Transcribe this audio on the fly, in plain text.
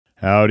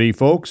Howdy,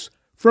 folks.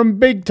 From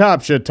Big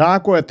Top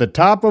Chautauqua at the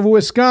top of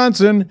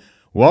Wisconsin,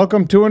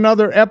 welcome to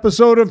another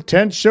episode of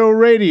Tent Show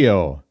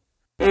Radio.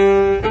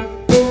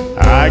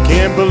 I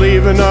can't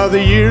believe another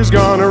year's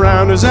gone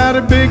around. Is at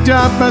a big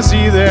top I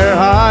see there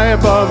high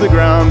above the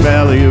ground.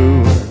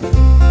 Ballyhoo,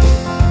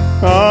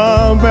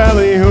 oh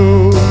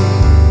ballyhoo.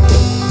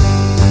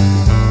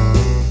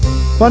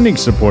 Funding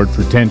support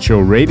for Tent Show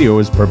Radio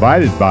is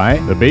provided by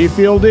the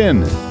Bayfield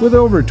Inn, with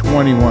over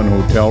 21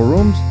 hotel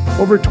rooms,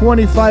 over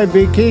 25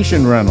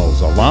 vacation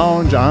rentals, a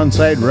lounge,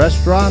 on-site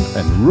restaurant,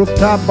 and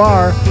rooftop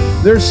bar.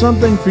 There's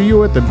something for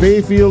you at the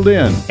Bayfield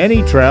Inn.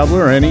 Any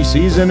traveler, any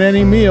season,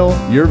 any meal,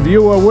 your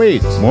view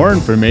awaits. More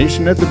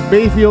information at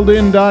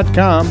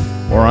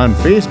thebayfieldinn.com or on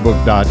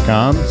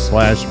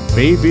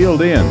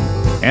facebook.com/Bayfield Inn.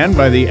 And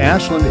by the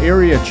Ashland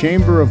Area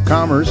Chamber of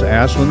Commerce,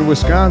 Ashland,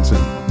 Wisconsin,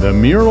 the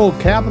mural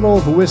capital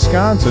of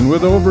Wisconsin,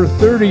 with over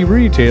 30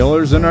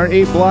 retailers in our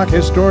 8-block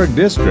historic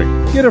district.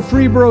 Get a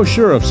free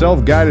brochure of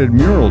self-guided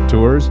mural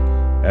tours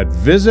at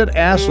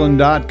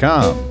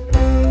visitashland.com.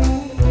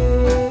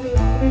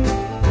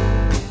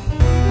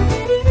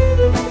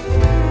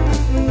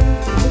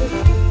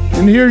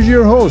 And here's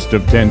your host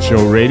of Tent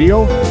Show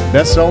Radio,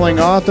 best-selling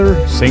author,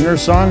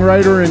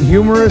 singer-songwriter, and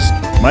humorist,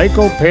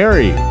 Michael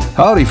Perry.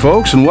 Howdy,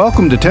 folks, and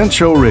welcome to Tent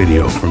Show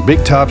Radio from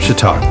Big Top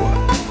Chautauqua.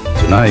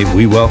 Tonight,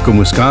 we welcome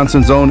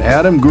Wisconsin's own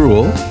Adam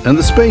Greuel and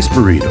the Space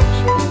Burritos.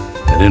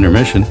 At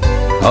intermission,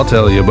 I'll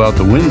tell you about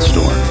the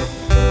windstorm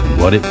and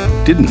what it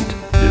didn't do.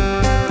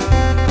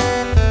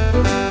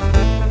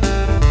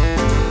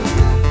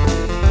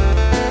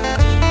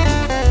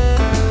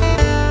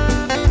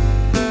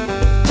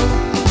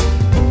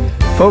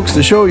 Folks,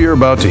 the show you're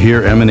about to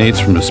hear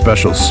emanates from a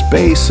special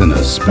space and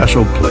a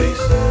special place.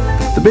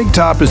 The Big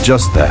Top is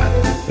just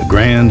that. A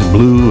grand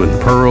blue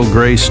and pearl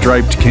gray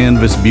striped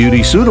canvas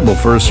beauty suitable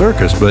for a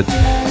circus, but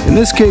in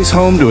this case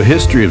home to a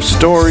history of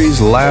stories,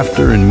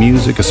 laughter, and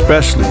music,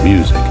 especially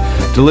music,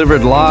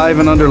 delivered live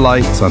and under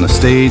lights on a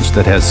stage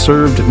that has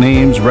served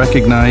names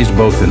recognized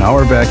both in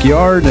our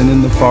backyard and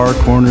in the far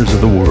corners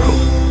of the world.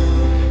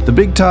 The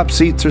Big Top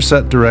seats are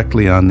set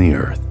directly on the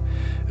earth.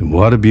 And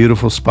what a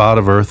beautiful spot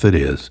of earth it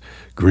is.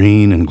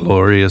 Green and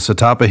glorious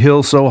atop a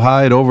hill so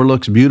high it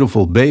overlooks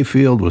beautiful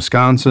Bayfield,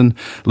 Wisconsin,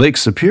 Lake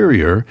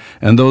Superior,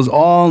 and those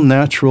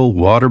all-natural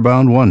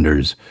waterbound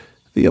wonders,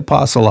 the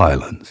Apostle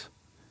Islands.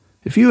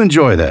 If you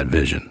enjoy that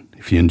vision,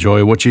 if you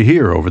enjoy what you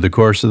hear over the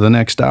course of the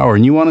next hour,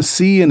 and you want to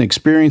see and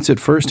experience it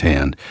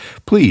firsthand,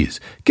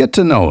 please get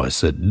to know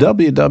us at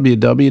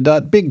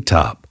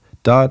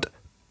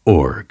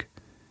www.bigtop.org.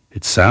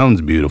 It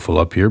sounds beautiful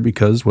up here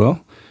because,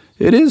 well,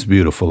 it is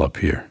beautiful up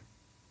here.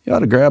 You ought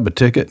to grab a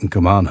ticket and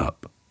come on up.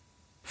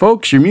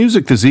 Folks, your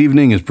music this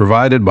evening is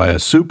provided by a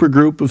super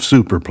group of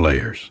super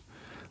players.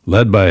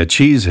 Led by a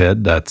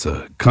cheesehead, that's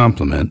a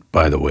compliment,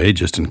 by the way,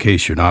 just in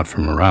case you're not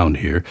from around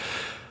here.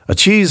 A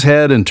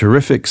cheesehead and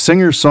terrific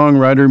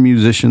singer-songwriter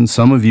musician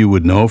some of you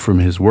would know from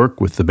his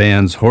work with the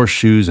bands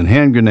Horseshoes and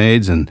Hand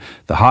Grenades and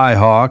the High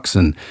Hawks,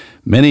 and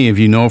many of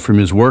you know from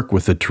his work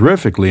with the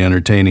terrifically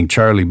entertaining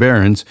Charlie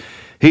Barons.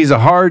 He's a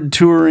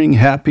hard-touring,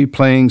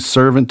 happy-playing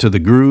servant to the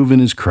groove in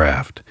his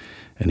craft.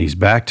 And he's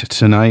backed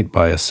tonight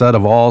by a set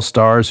of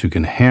all-stars who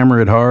can hammer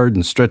it hard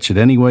and stretch it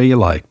any way you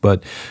like,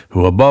 but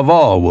who above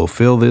all will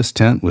fill this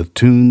tent with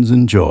tunes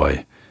and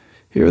joy.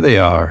 Here they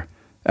are,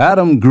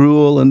 Adam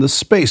Greuel and the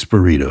Space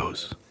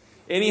Burritos.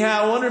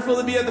 Anyhow, wonderful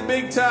to be at the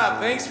Big Top.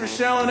 Thanks for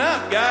showing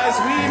up, guys.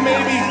 We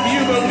may be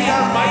few, but we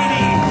are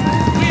mighty.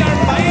 We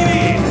are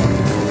mighty.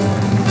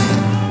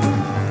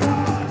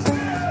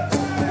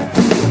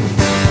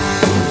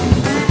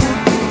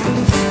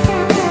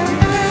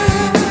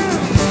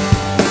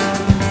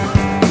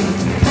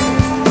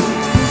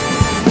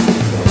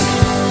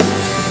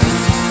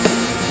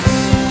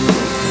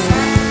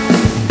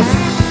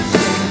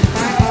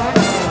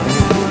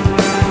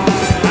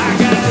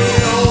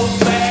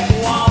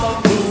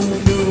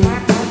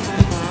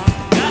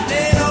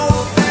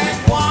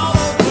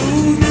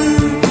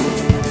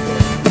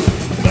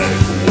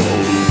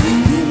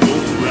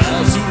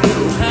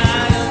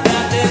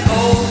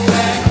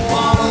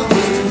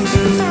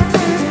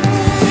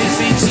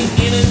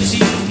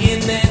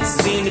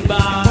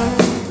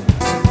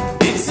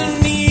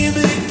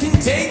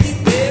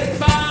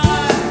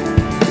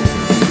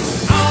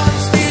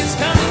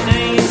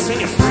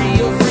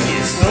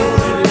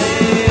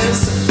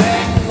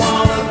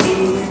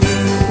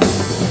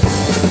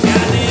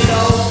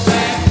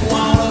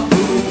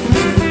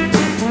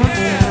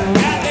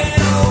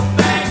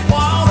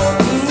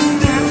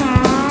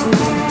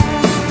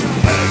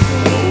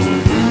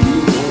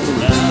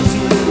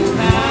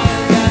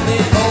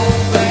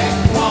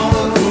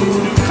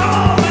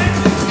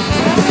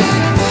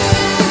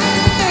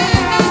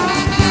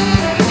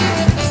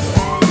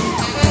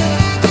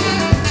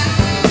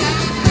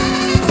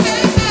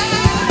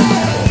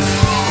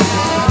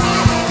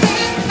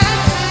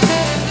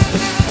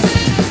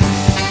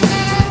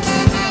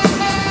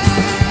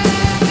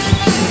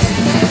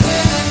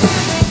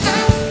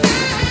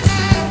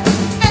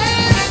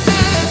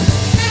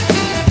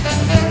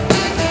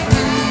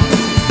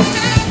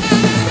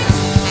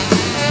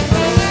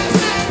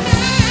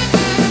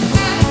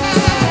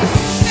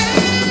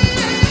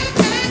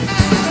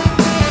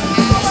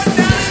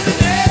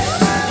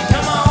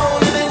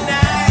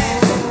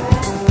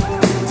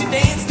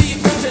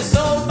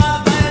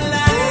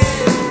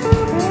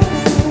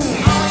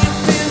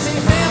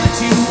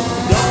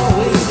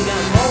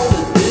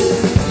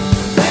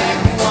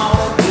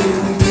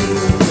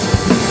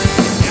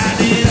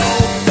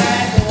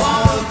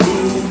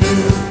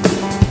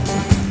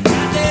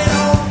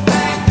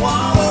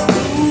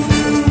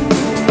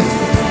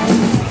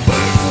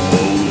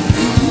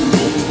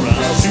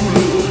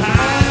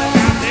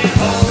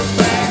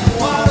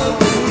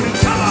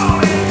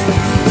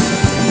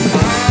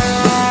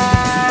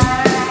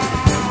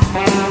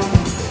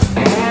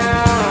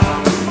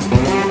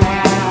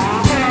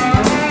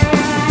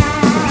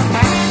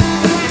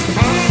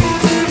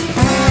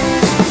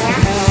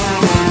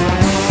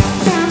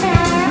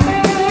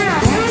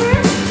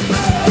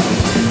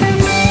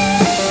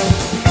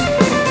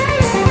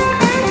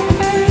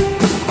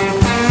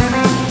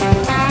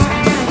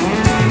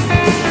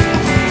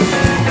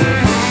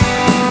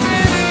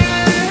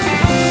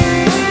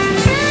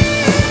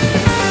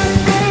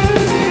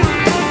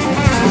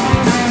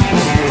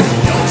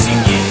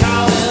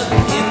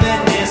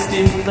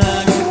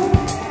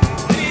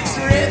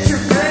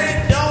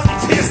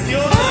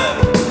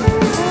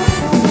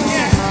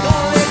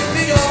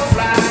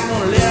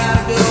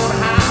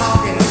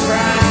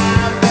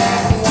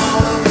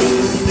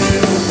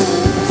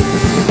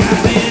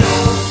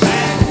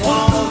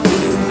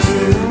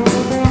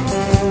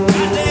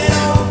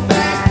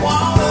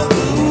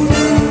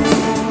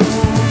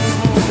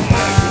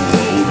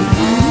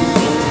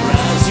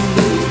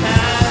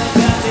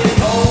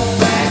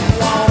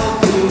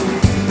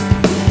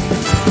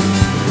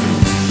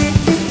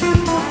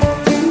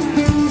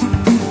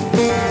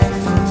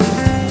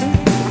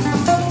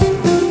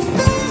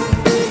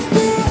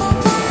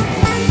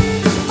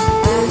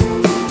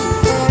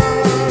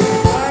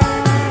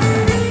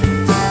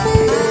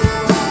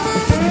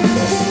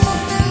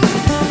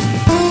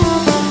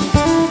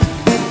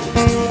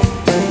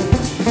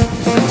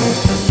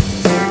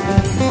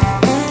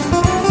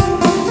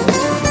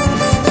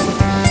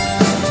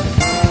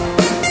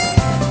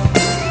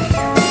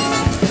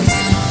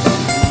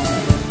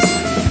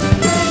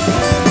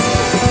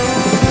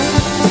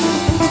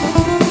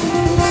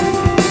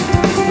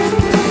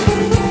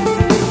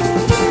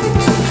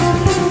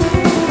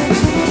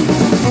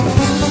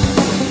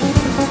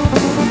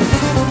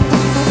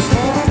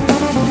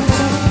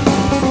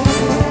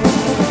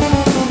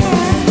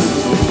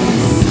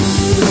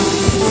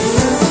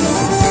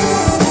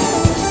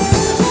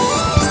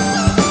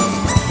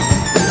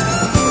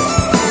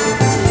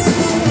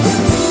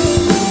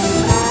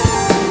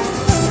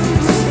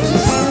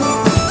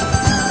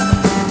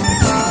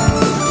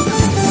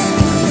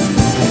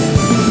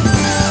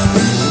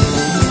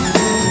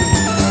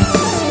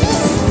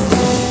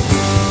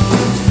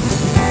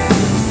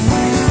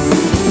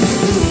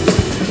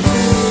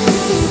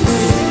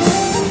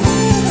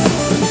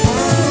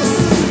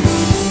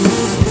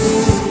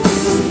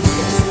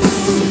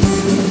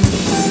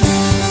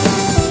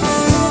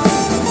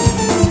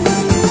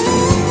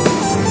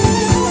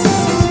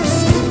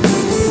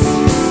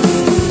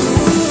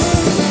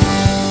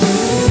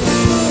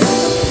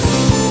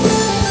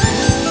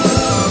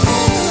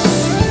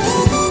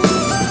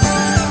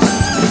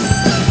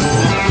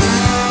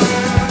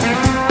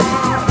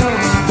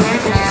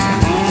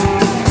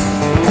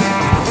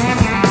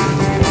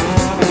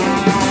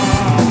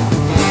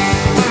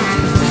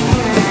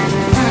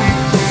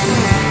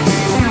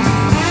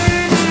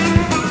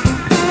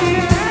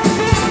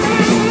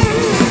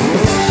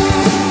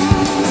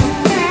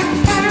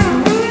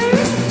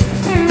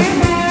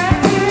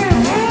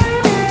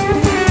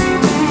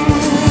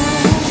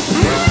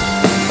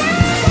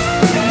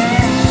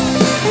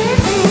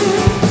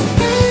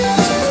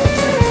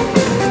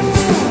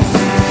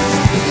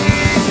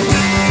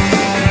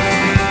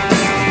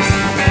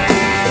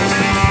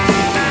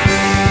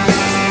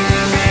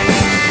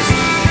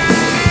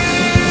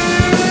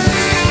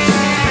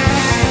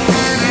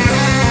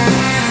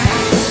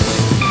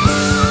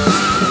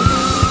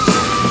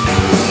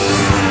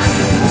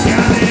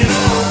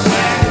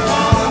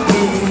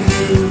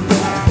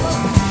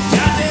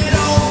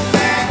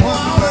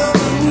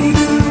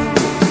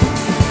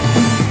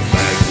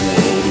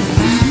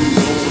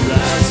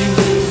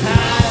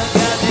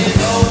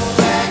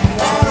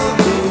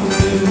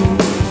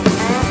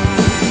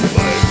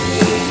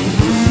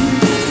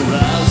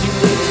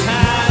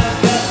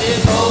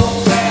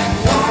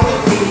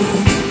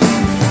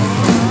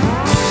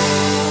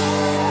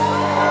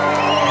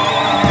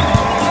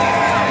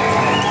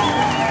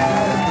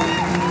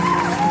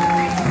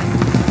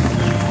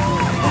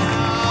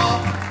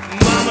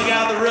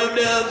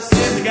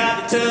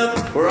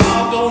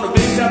 going to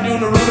big top doing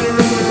the rubbing,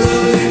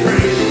 rubbing,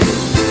 crazy.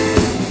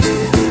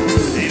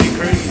 Ain't it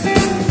crazy?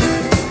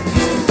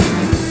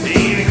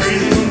 Ain't it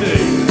crazy one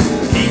day?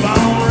 Keep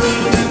on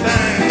rubbing that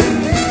thing.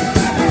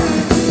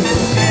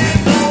 And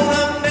going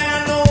up and down,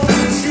 going up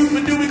and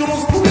stupid, do we go on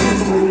spoon?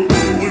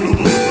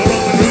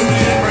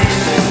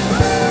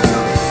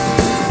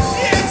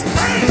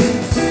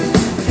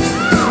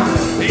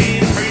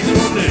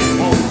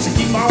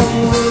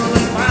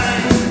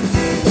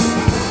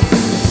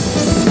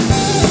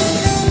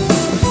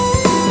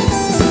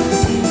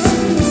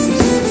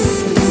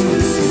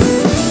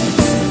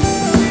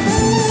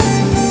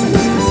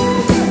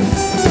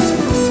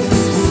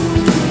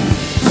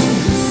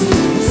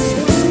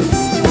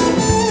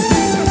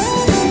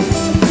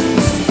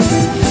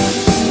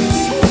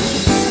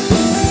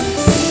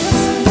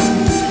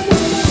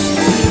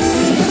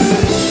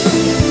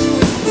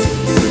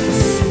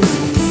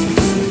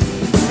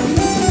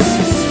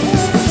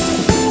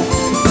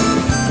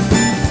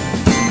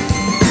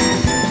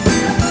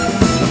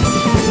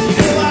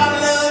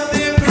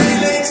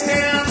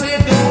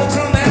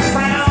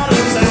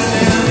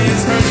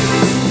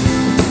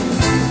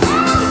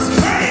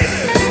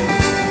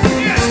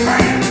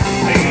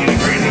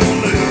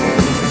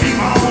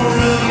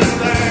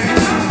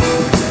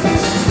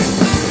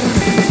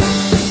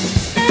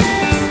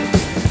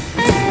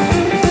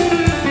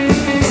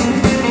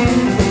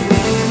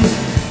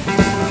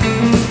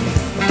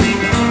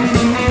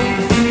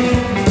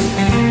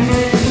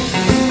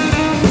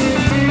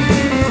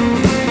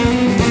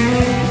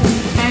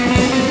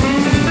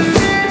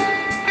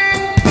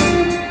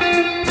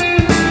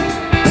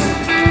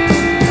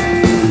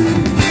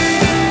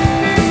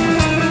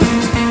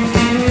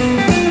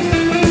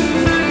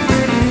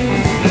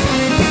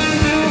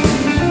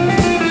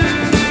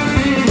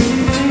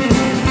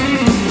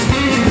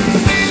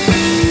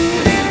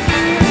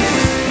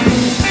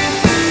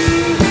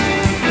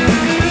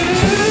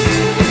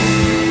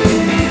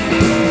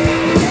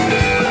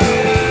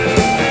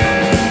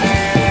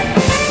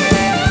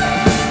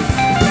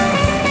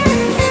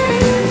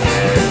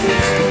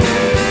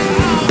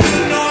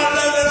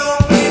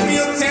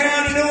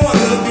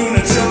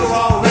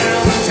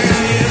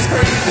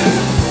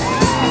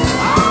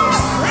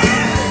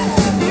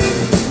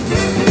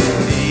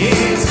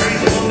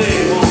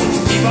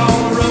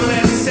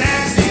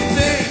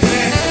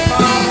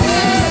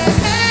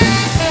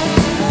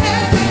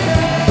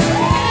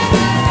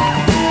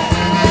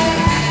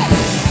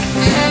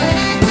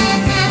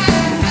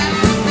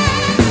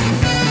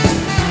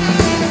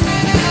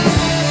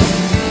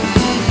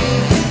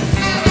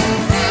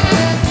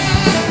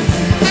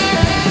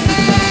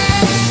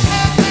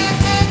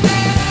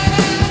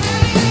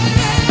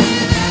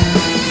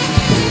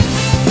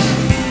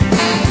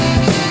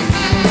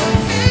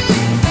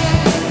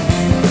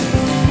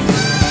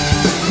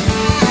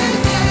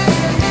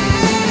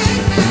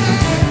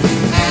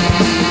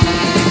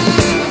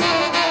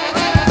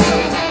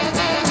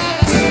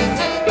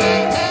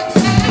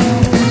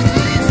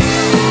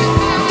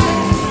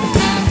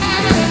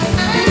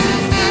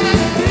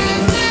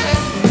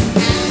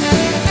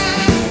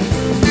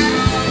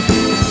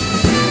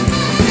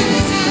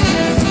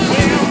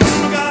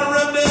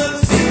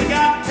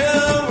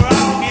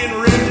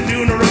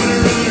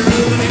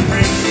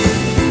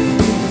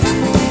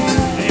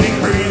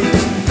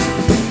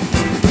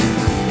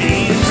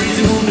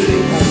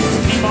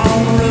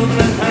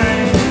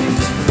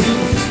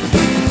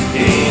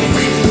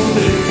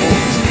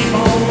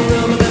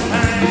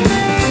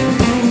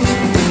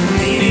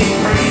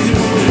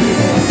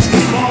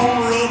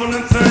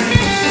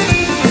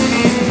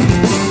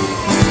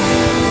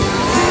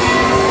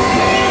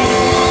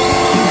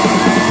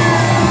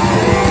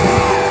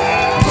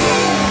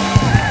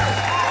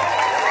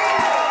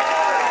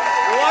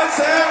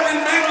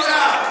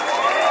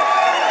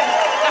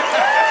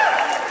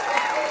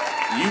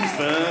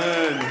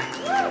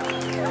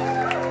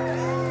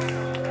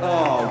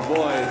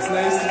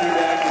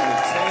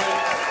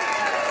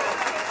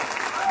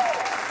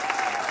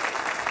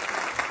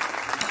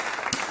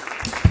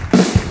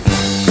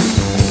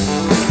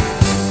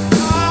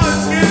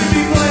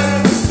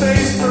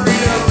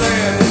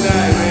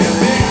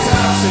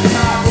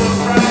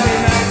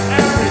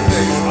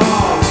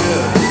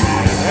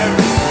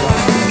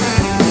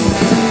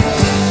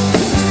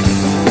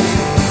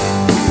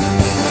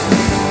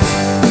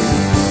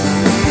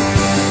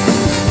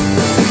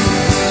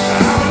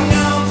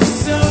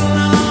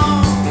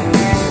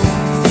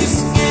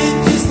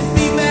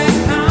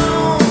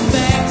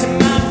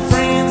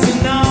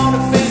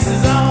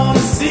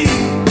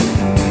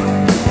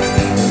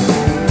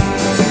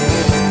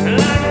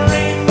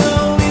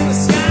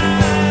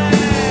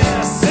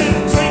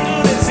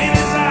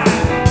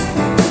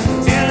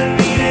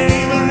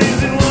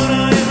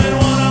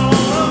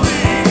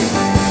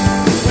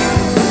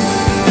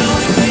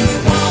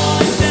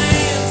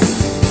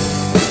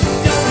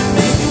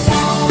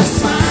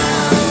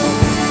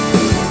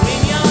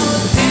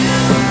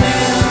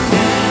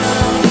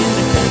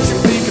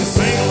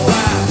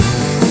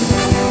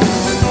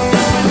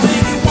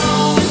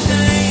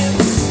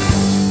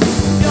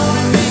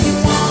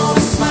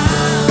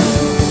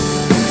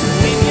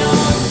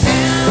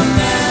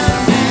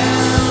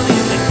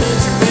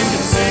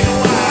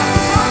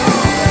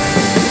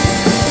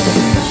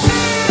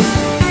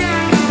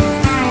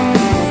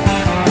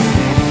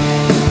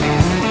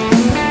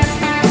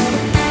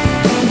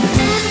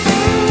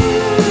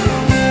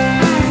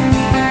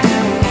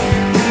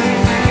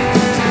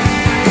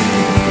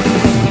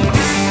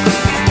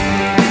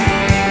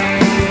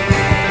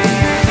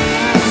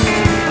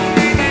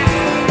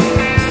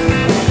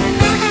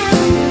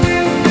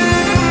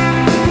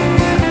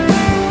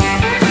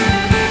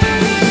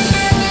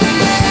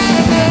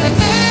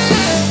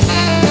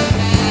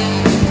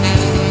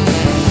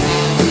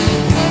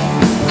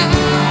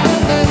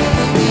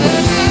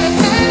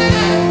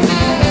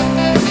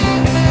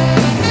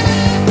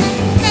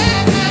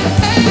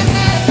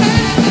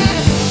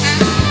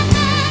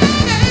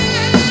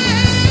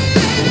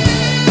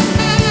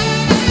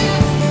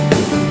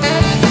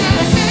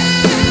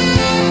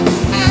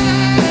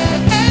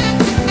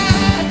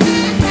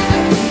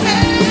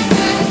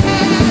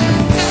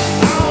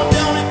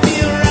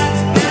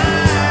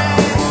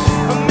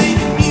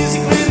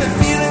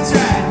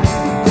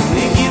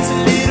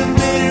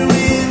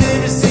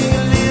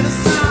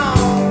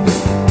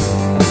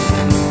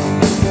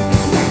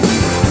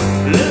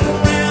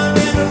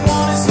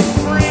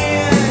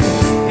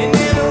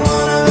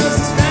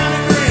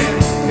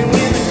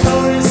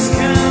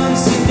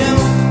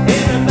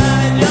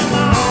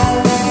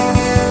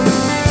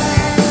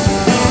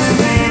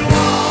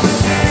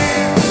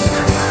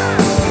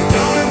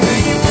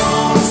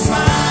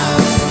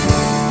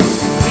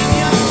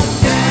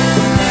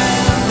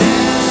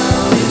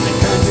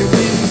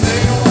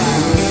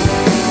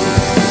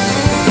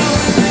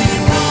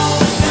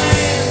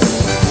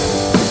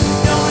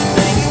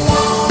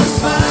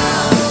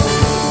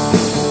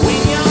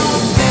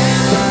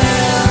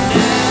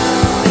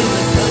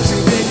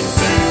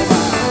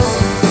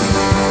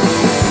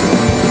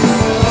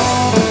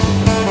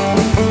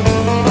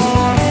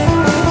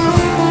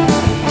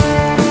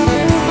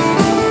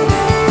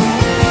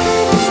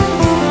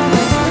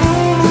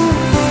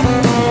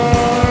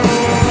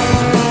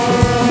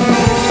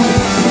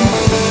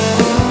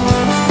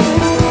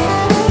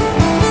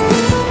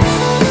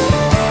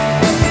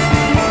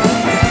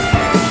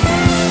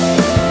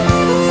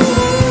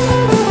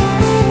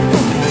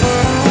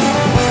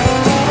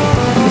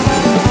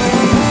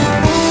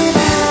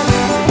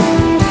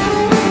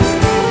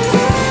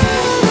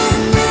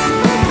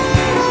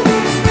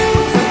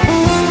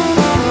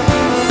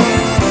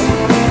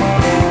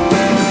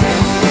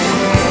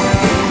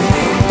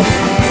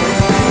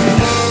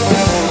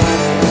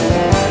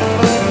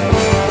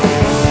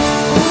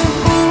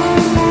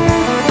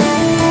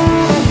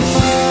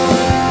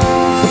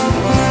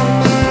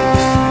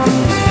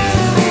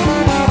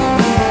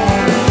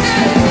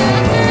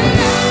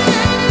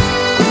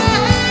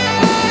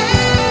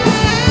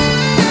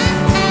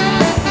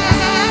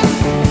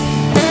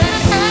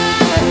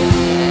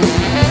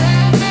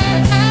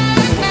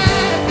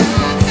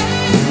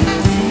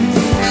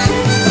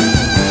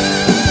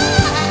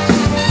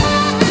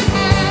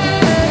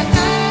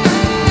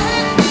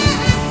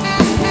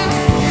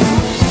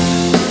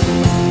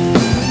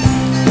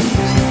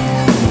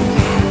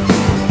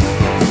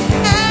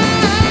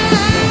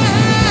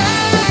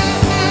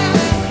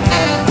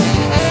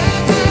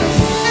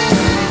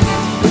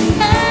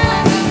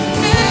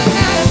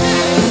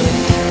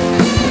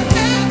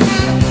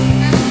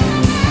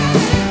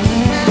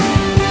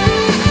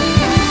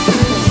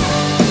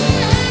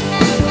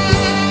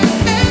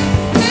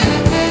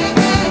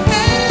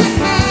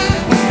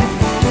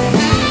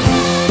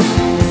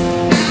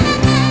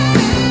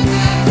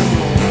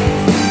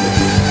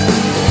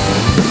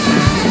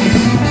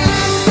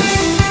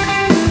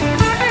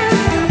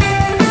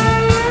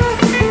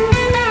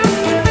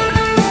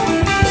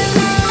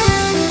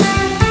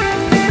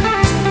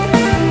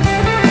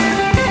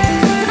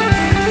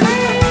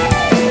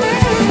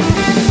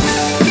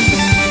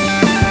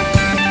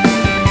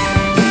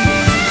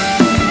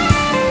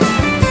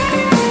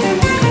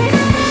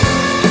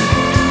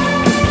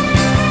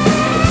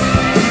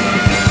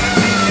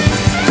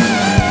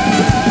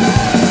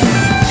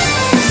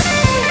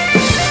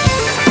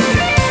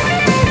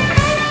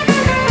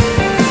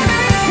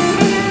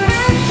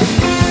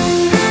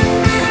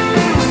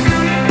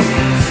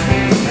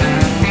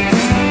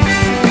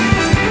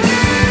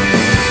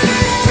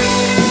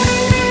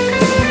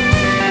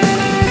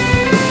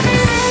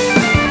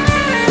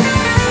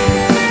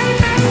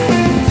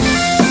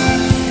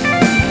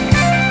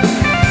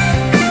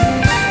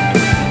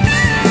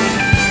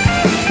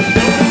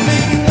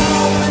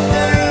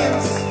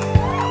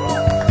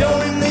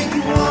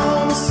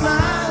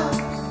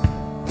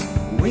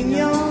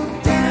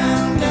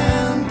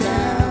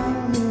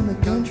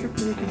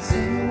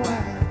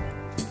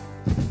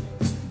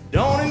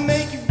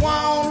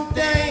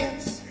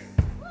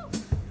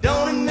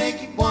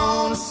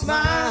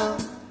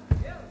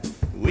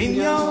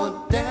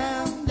 y'all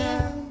down,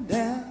 down,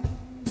 down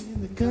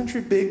in the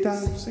country, big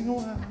time, sing a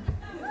while.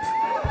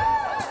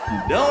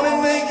 Don't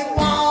it make you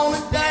wanna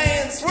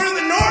dance? We're in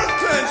the North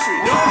Country.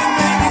 Don't it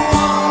make you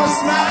wanna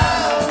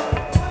smile?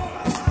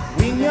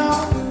 When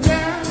you're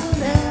down,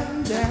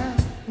 down, down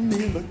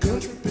in the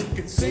country, big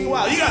and sing a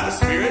while. You got the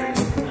spirit.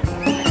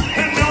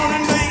 And don't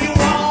it make you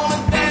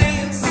wanna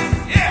dance?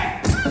 Yeah.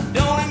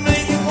 Don't it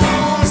make you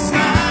wanna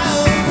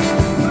smile?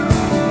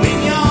 When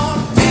you're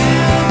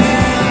down,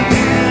 down,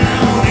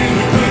 down in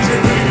the country,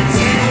 big and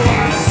sing a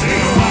while,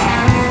 sing a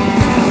while.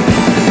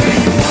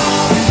 Make you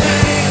wanna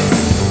dance.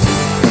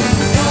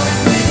 Don't it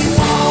make you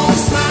wanna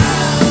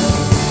smile?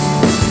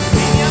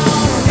 When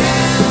you're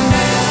down,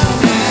 down,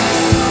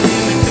 down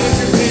in the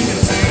country, big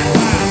and sing a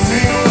while,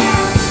 sing a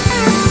while.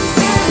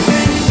 Don't it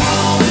make you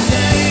wanna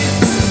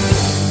dance?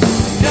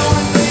 Don't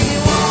it make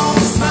you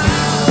wanna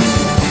smile?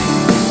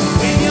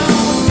 When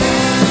you're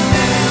down,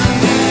 down,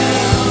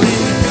 down in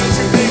the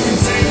country, big and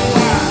sing a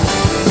while.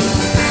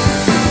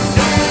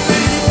 Don't it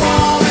make you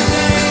wanna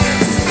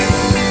dance?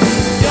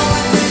 Don't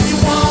it make you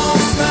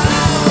wanna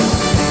smile?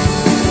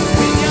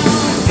 When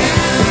you're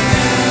down,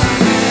 down,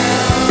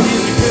 down in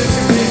the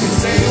country, big and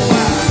sing a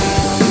while.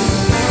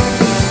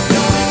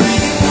 Don't it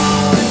make you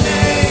wanna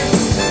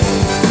dance?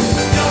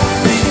 Don't it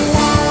make you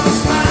wanna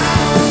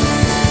smile?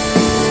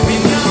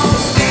 When you're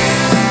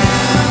down,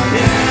 down,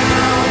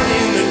 down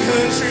in the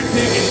country,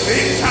 picking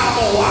big top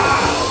of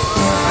wild.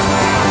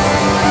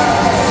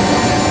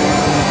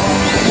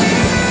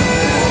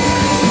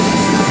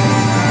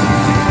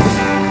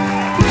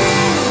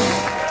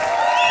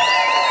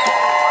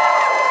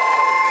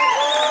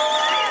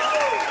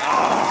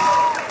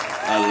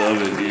 I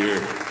love it here.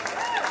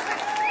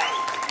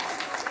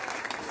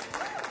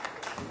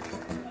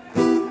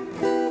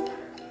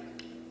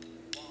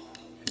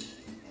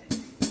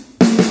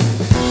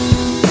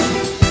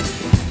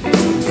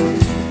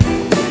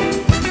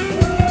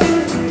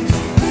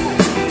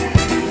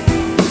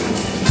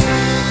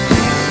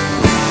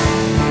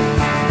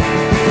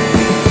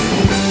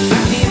 I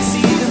can't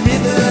see the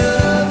river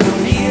from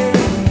here.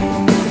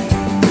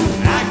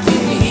 I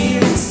can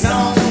hear its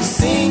song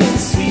singing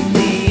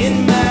sweetly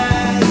in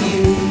my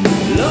ear.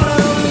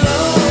 Lord, oh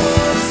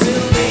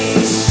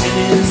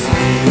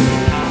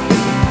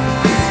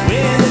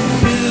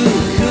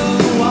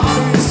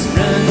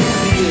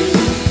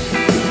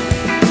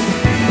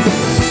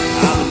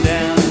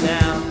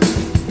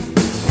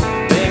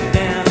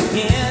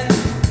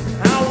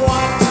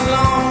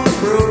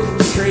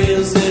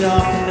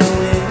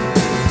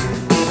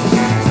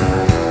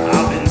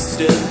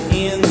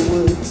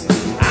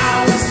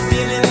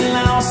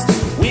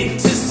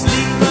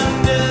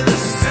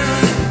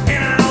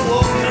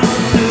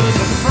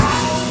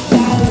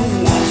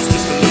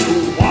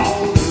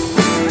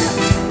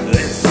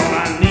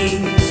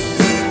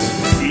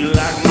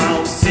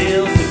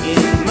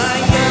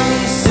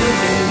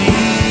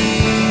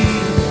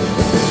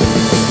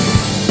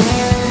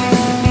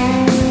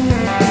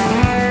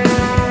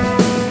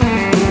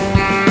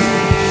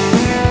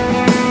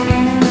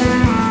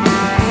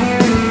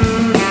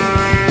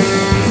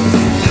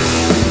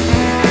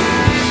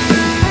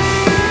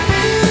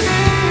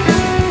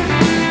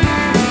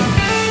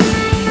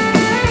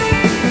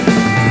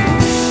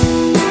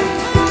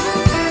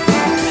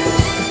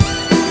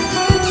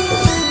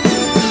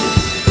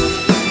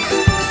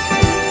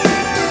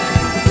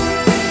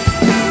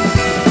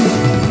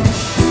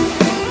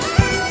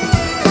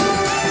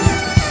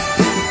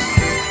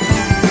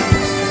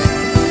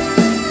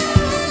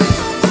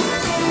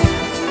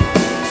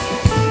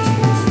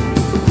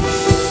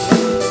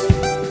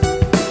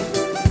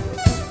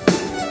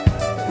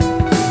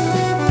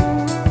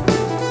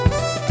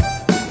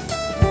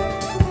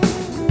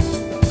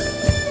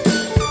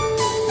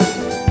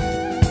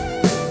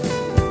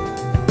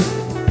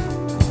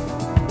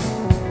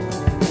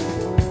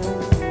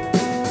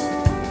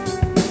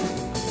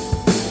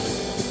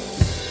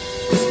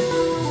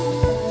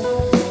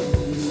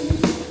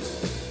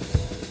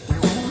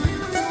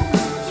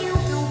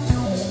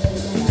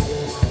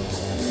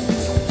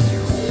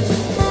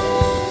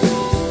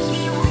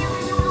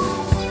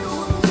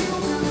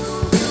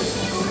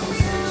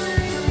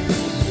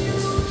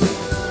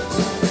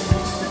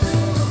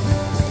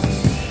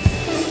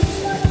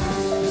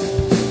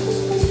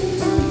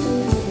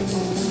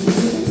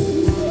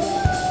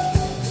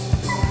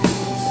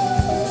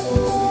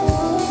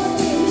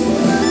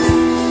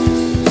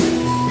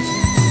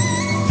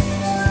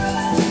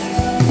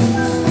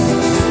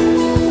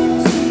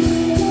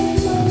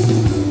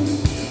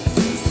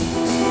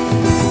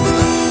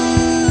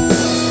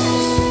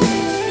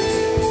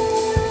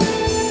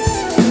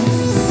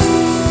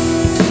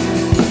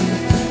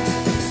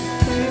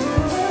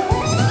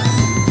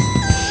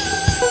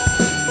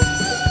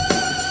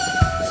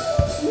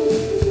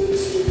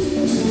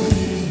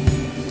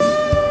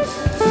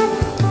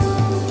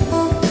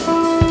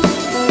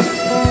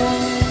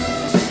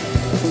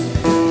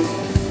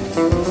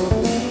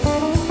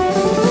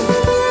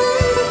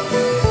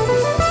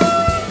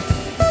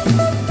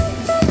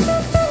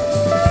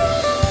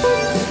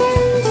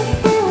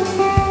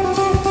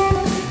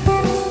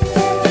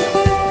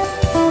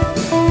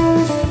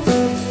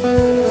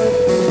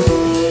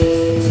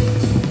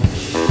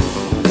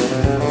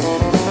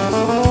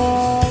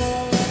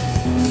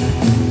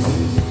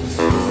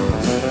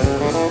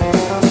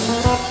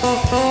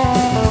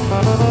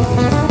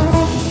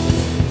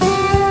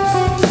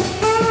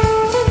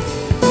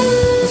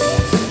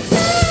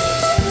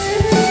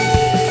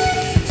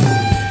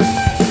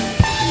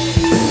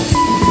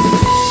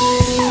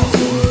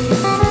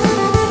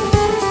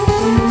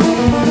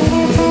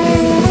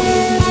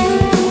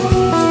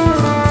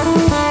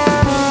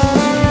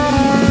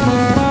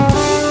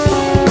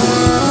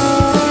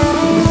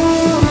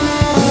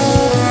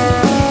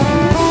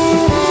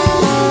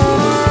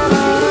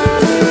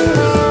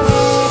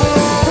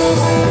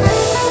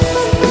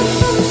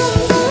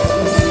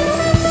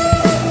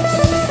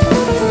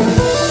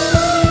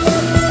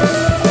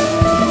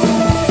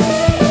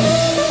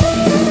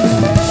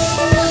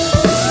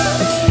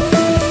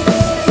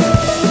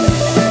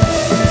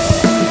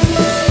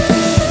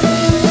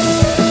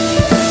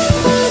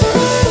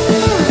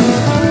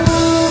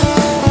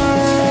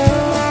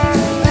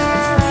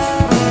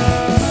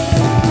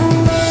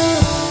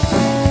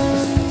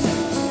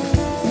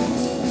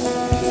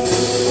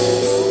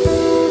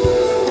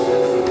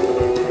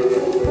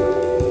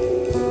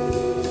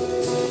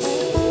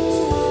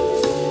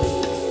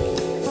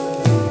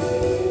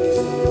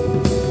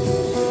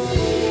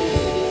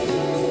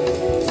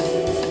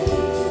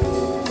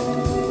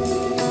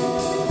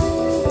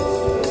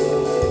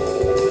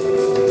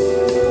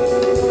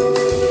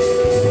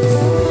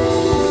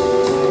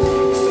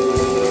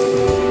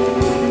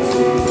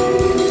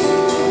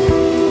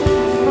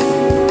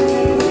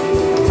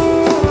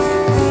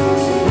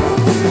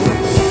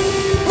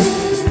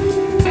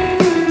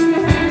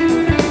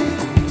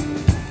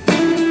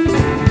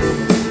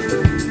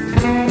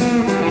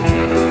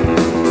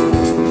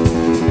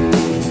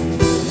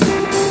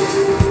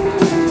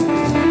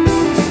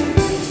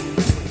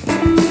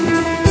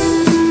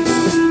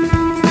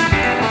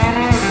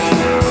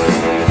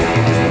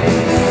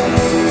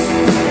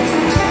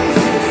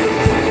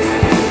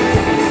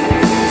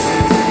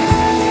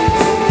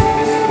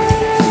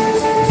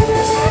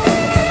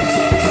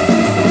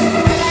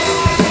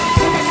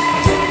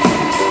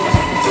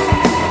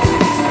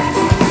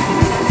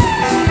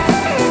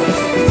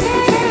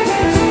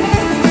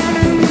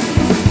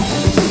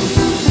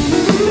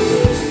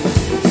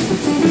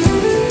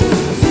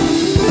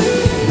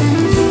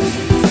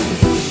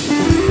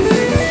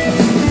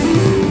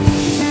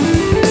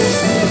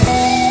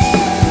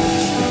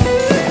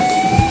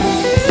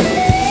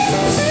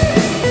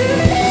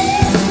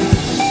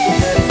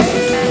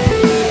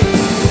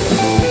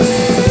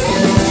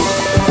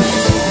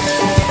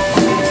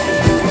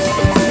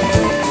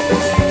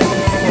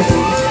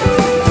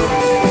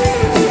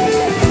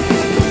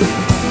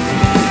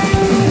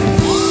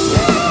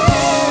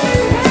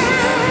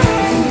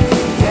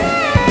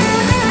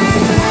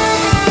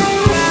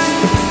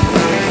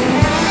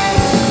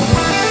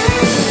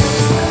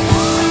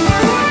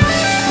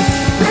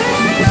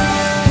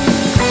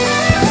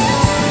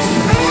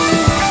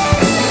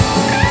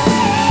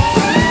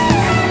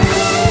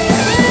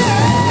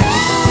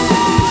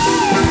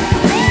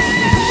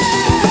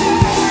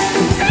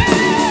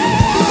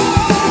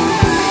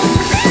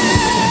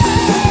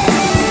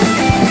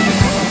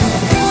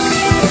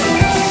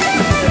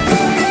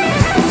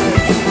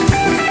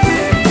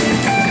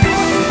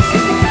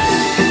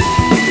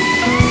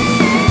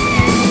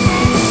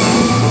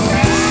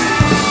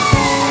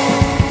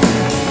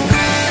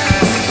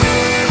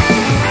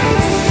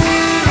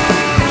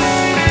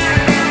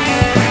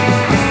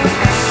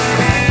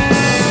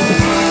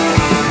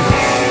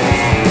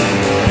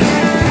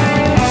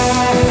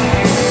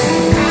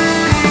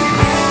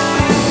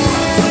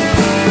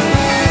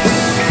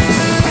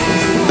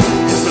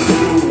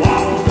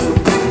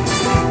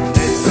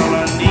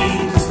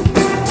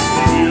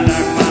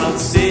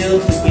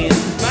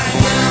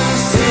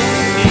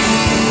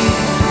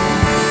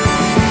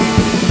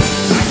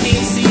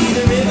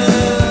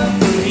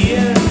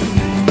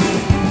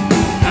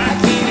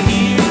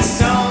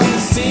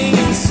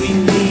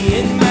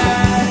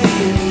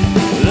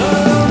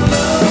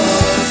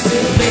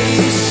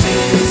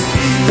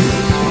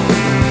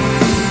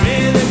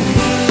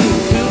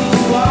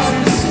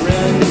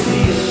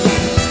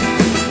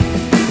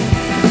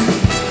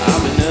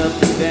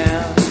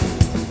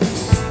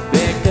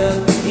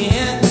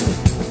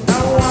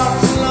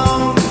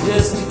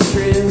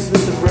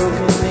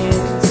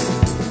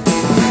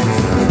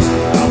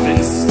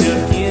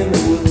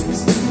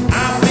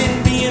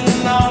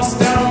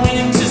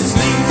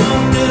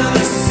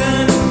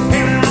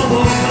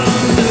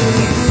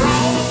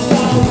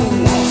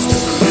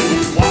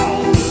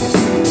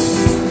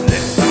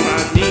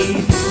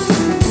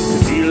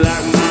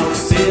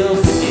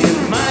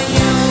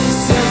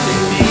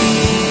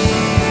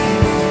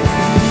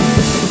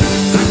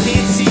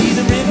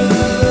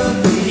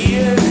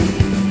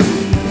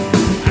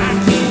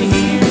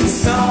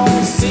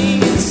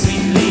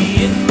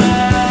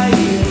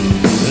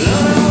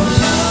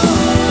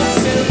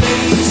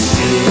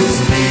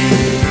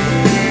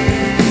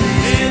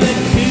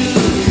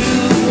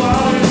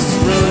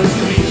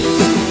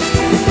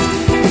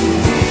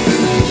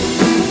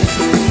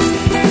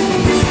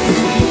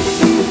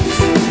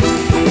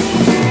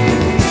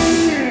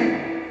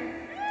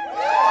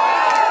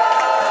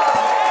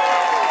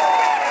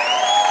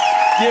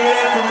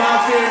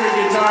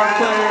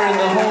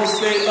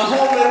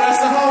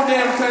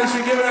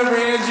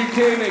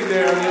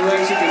on the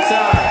electric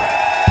guitar.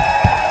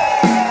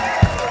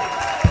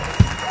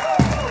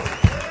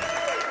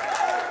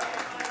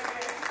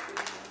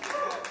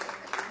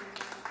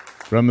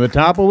 From the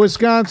top of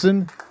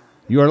Wisconsin,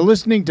 you are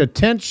listening to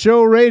Tent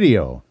Show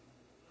Radio.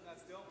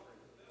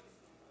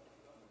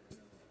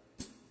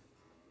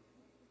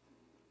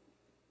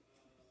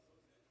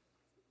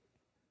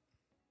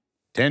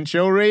 Tent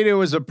Show Radio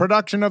is a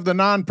production of the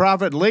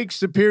nonprofit Lake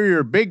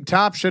Superior Big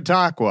Top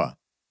Chautauqua,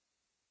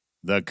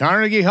 the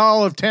Carnegie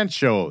Hall of Tent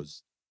Shows.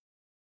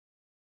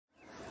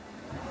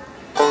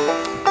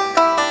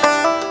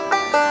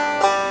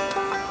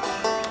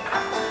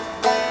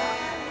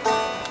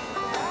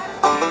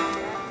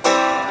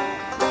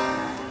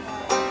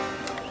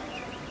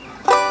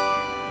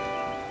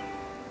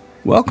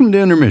 Welcome to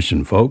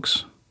Intermission,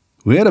 folks.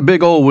 We had a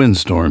big old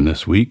windstorm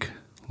this week.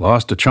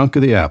 Lost a chunk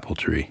of the apple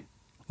tree.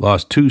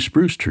 Lost 2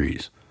 spruce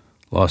trees.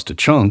 Lost a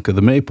chunk of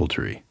the maple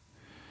tree.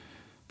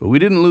 But we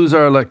didn't lose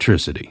our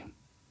electricity.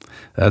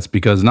 That's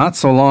because not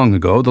so long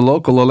ago, the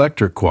local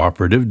electric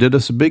cooperative did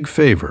us a big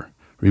favor,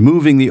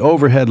 removing the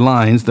overhead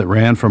lines that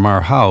ran from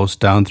our house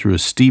down through a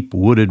steep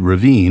wooded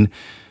ravine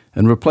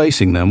and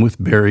replacing them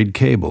with buried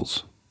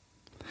cables.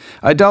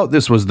 I doubt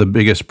this was the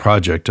biggest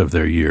project of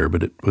their year,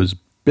 but it was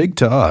big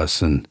to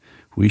us, and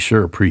we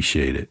sure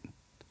appreciate it.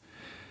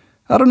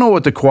 I don't know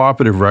what the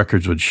cooperative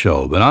records would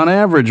show, but on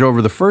average,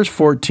 over the first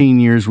 14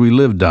 years we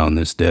lived down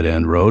this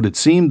dead-end road, it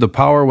seemed the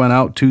power went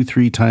out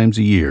 2-3 times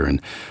a year,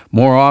 and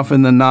more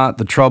often than not,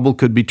 the trouble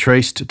could be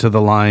traced to the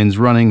lines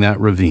running that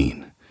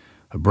ravine.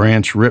 A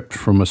branch ripped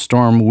from a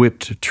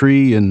storm-whipped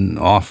tree, and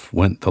off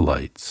went the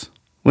lights.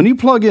 When you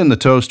plug in the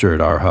toaster at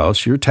our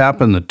house, you're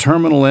tapping the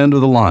terminal end of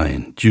the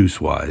line,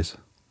 juice-wise.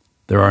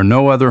 There are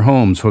no other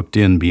homes hooked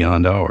in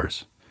beyond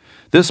ours.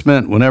 This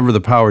meant whenever the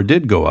power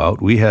did go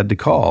out, we had to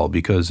call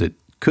because it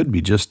could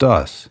be just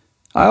us.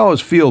 I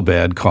always feel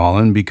bad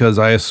calling because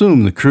I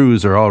assume the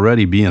crews are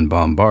already being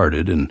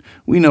bombarded and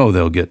we know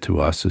they'll get to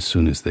us as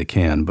soon as they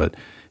can, but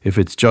if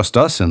it's just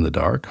us in the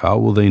dark, how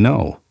will they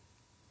know?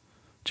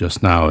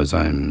 Just now as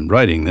I'm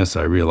writing this,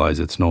 I realize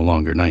it's no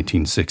longer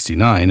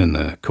 1969 and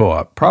the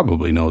co-op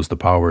probably knows the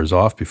power is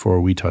off before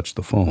we touch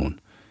the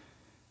phone.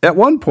 At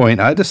one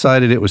point, I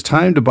decided it was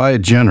time to buy a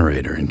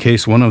generator in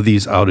case one of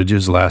these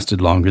outages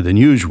lasted longer than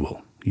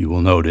usual. You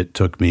will note it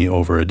took me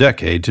over a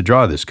decade to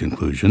draw this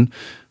conclusion.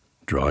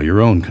 Draw your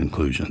own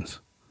conclusions.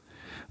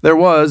 There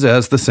was,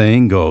 as the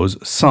saying goes,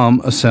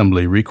 some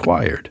assembly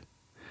required.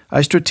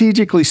 I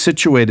strategically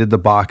situated the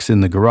box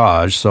in the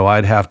garage so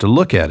I'd have to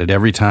look at it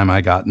every time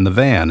I got in the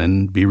van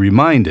and be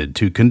reminded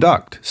to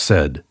conduct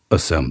said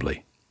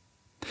assembly.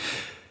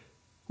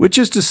 Which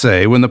is to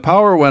say, when the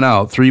power went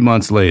out 3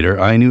 months later,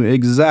 I knew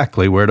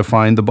exactly where to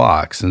find the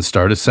box and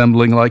start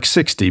assembling like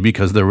 60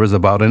 because there was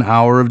about an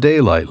hour of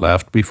daylight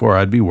left before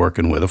I'd be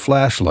working with a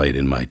flashlight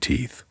in my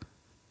teeth.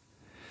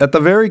 At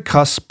the very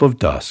cusp of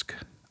dusk,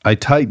 I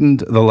tightened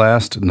the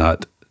last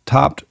nut,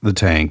 topped the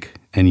tank,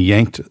 and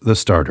yanked the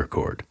starter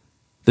cord.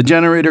 The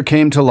generator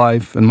came to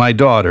life, and my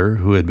daughter,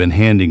 who had been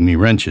handing me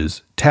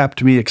wrenches,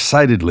 tapped me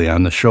excitedly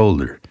on the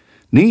shoulder.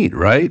 "Neat,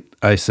 right?"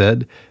 I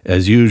said,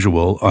 as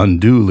usual,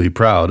 unduly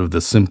proud of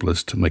the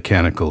simplest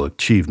mechanical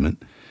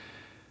achievement.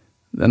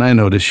 Then I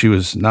noticed she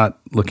was not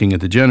looking at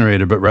the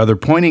generator, but rather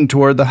pointing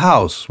toward the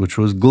house, which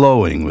was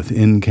glowing with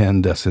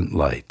incandescent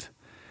light.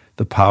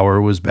 The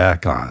power was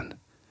back on.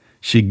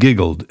 She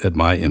giggled at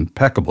my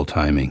impeccable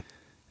timing,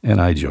 and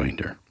I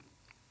joined her.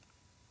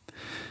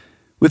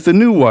 With the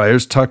new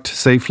wires tucked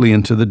safely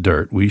into the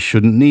dirt, we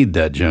shouldn't need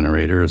that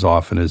generator as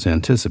often as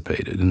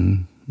anticipated,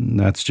 and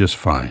that's just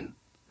fine.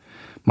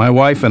 My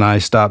wife and I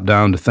stopped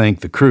down to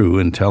thank the crew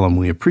and tell them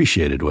we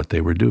appreciated what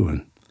they were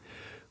doing.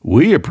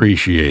 "We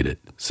appreciate it,"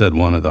 said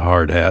one of the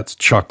hard hats,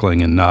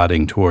 chuckling and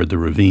nodding toward the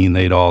ravine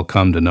they'd all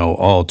come to know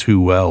all too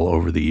well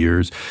over the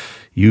years,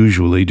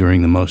 usually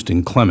during the most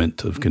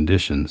inclement of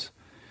conditions.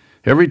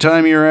 "Every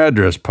time your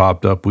address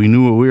popped up, we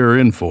knew what we were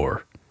in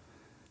for."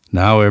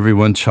 Now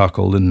everyone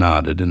chuckled and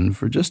nodded, and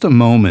for just a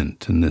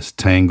moment in this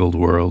tangled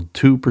world,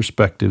 2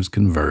 perspectives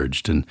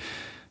converged, and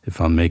if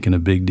I'm making a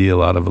big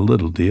deal out of a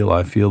little deal,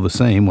 I feel the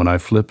same when I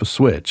flip a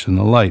switch and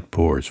the light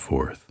pours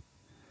forth.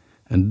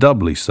 And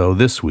doubly so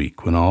this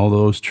week when all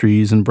those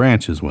trees and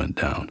branches went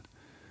down.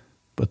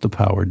 But the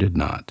power did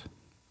not.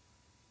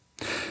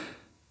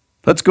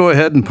 Let's go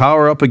ahead and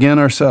power up again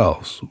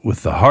ourselves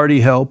with the hearty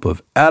help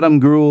of Adam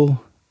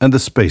Greuel and the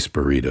Space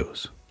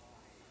Burritos.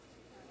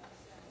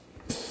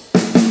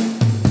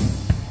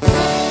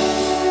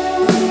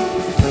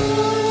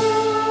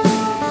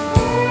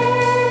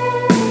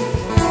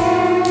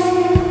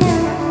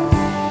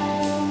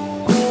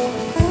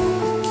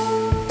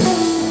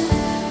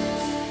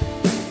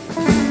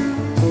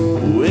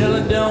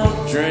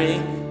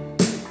 Drink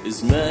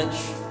as much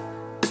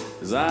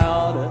as I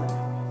oughta,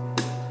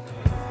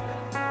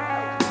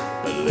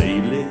 but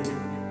lately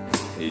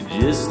it's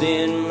just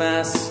in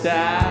my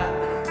style,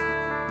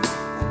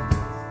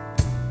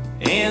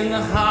 and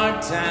the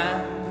hard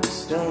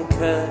times don't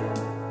cut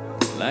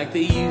like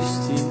they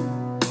used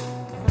to.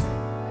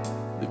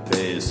 They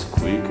pass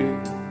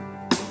quicker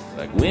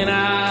like when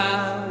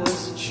I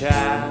was a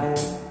child.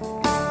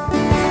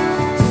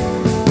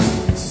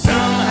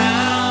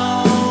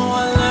 Somehow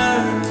I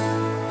learned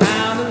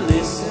how to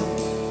listen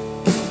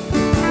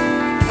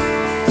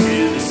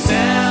to the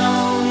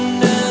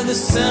sound of the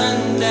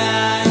sun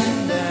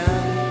dying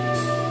down,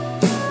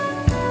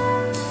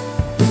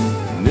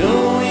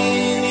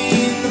 knowing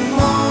in the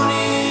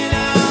morning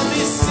I'll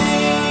be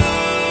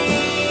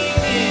singing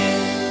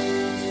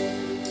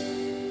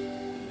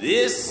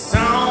this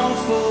song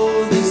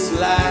for this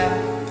life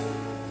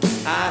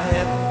I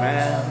have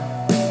found.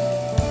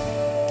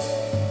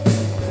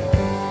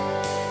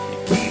 It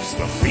keeps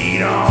my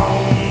feet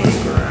on the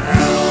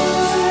ground.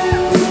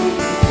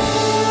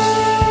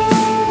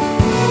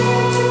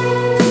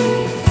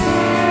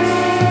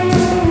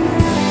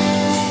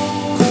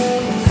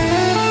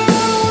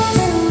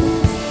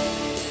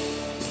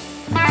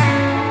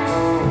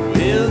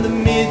 Well, the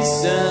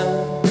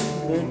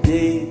midsummer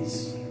days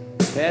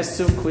pass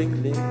so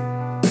quickly.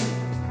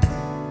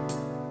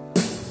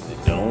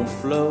 Don't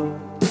flow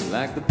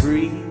like the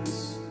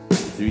breeze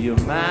through your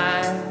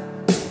mind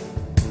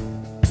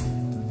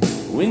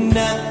when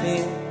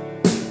nothing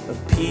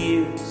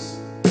appears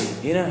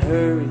in a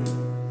hurry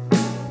to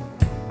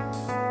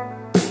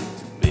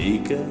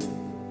make up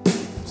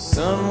for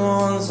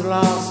someone's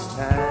lost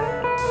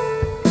time.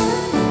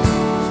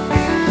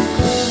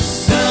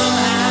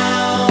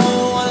 Somehow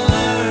I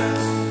learned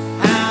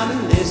how to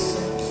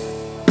listen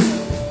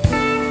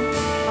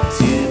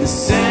to the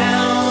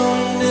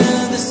sound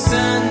of the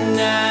sun.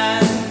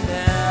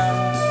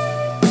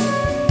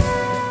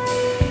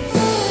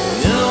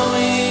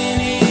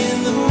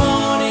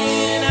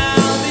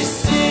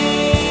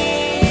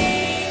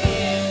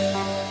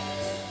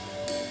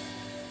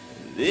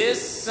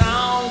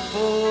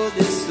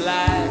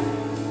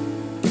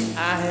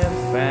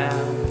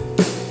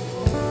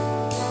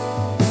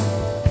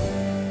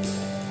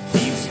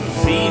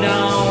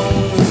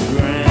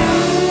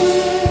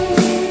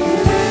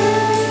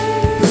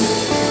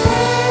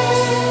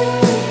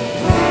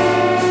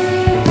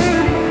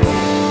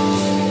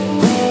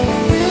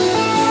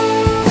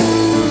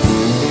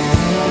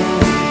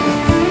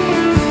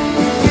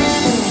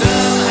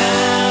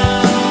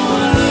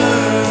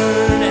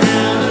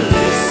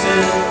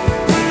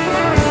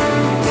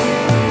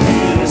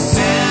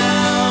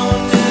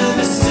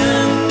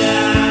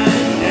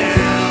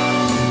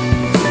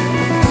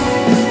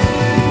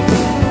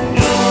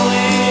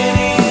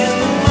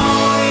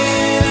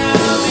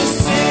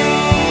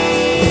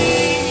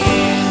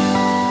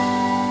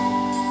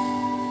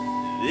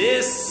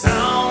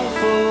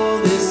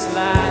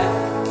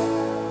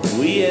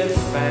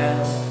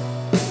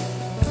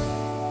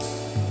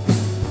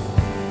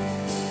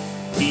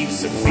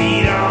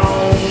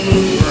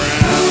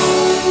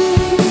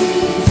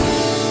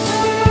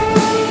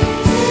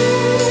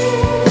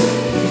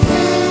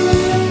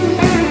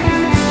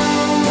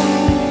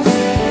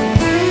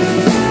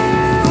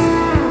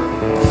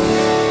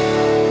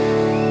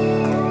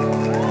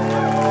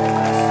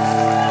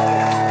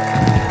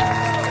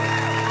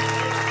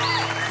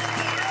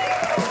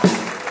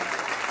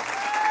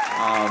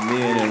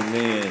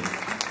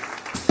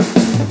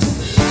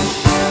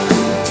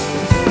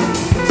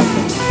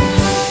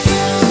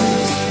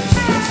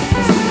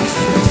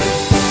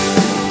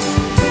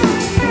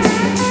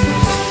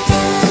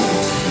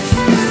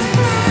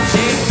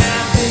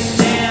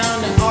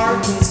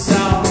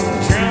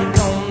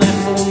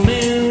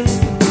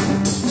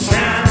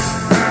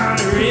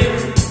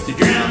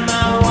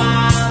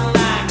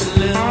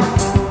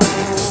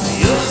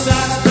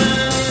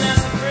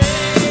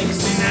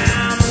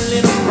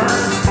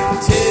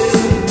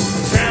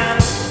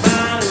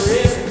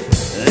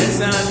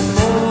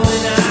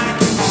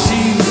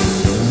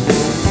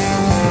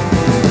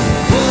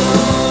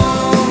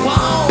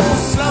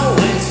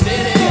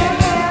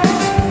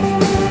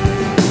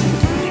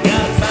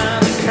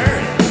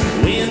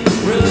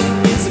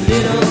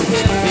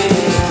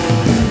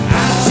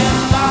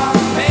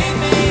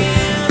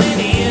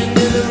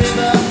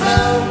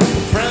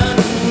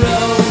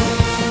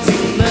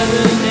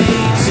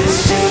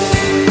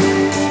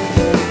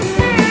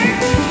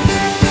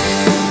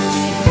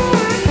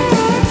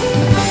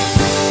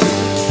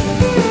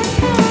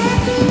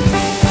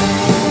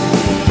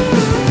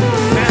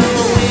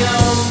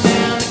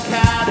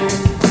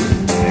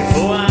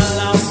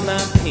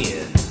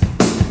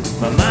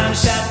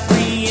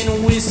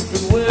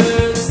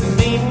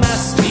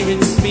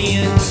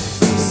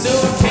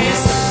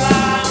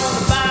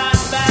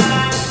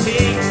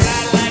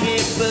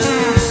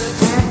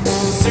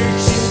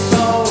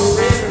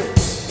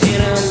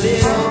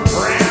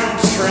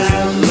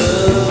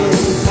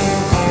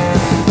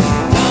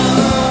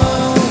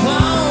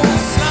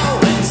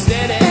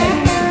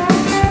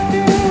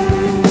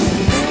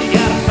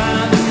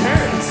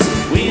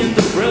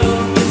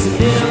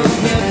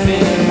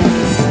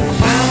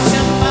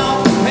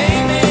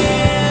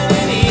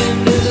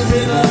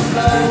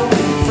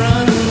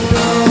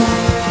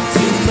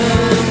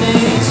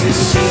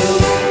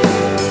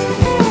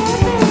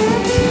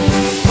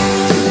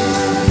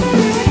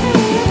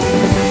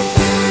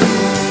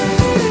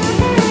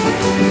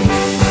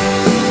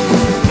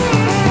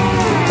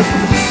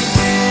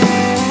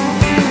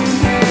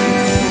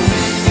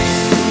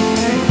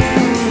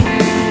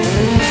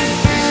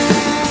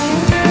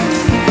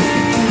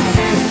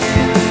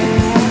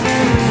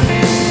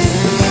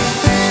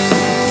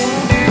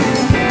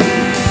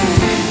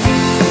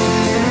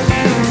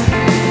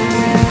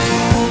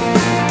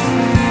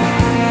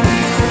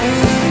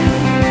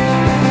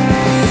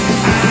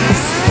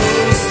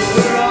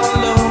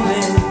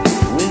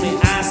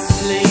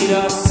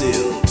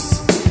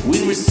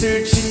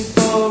 searching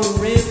for a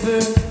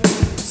river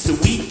so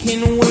we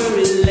can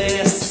worry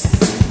less.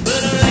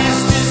 But alas,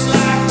 just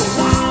like the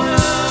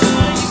water,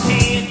 you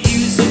can't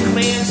use a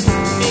cleansed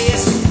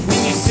mess when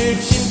you're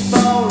searching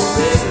for a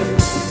river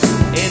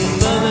and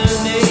Mother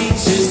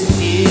Nature's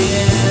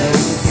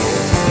kiss.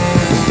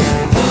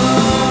 Oh,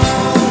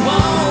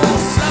 oh,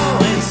 slow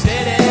and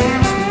steady.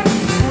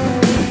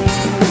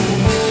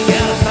 You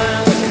gotta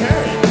find the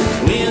current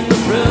when the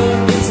road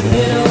gets a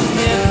little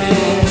heavy.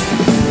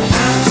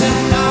 I'm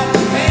jumping off the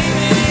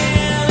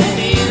pavement and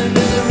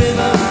into the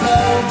river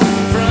flow.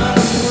 From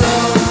the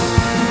road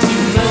to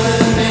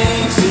Mother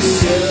Nature's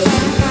show.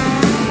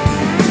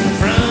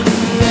 From the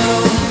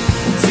road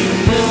to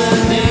Mother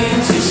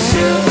Nature's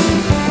show.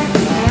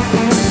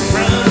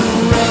 From the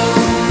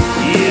road,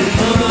 yeah,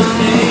 Mother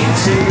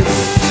Nature.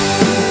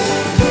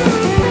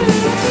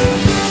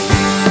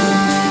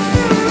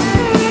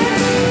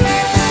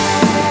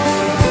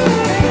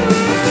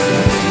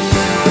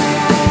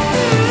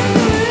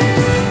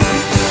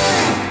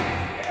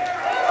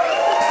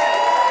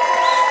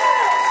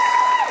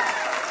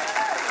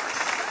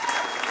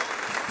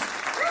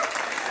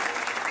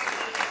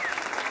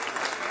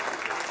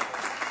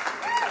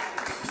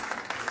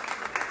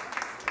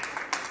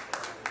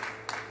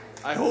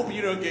 I hope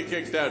you don't get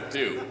kicked out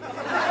too.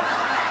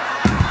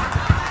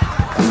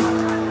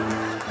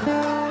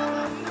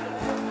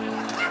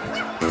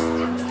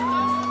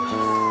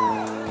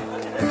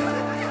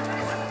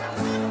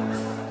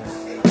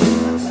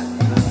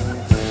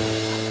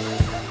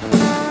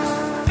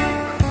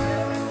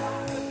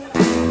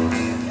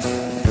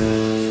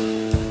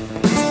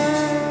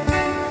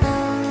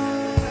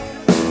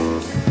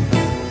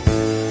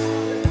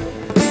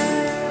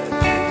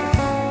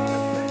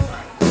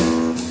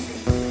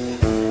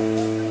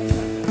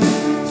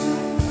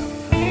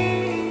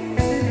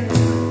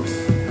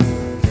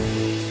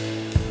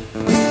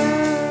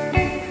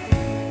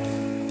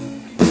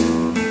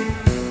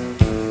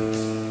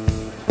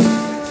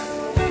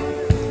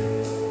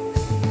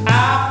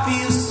 I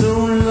feel so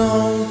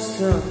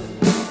lonesome.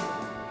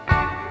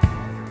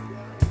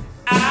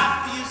 I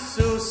feel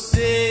so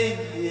sad.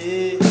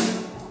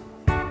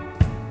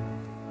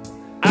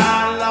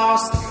 I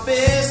lost the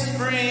best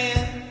friend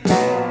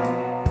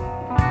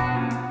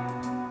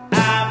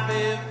I've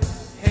ever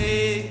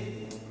had.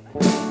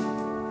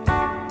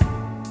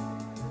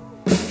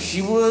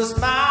 She was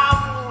my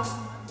one.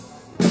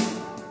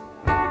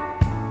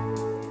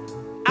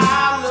 I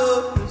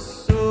loved her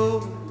so.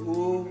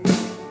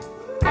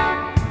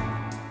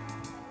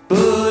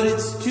 But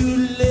it's too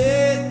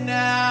late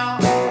now.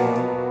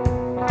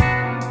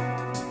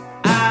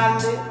 I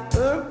let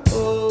her go.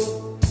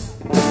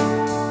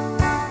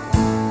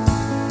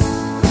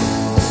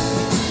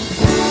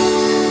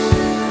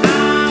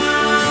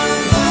 I'm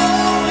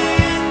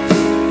going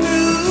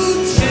through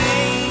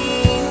changes.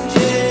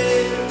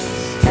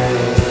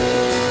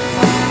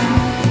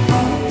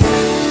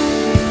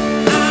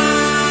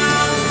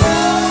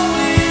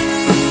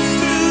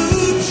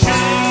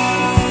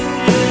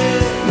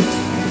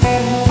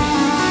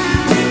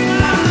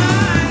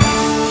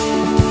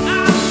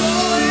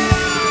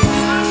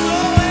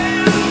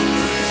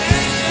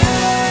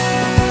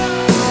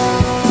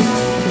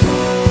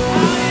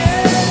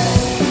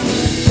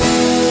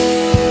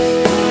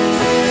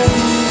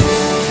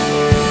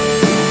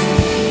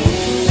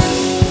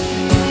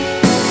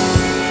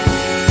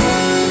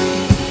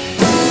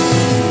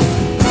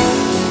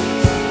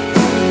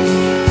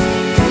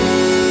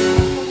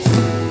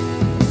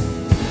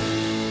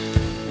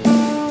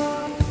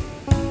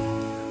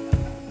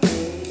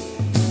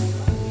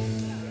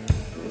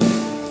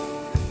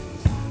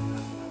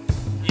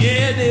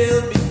 Yeah,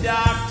 there'll be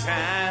dark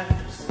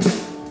times.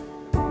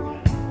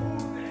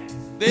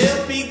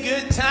 There'll be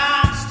good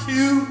times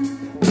too.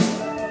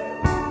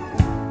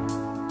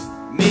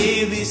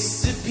 Maybe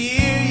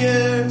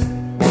superior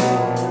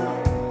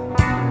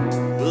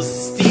will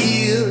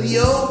steal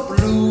your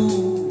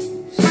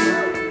blues.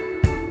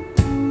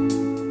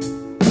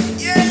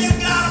 Yeah, you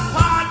got a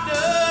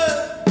partner.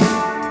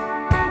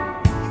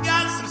 You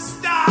got some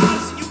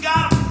stars. You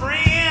got a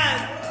friend.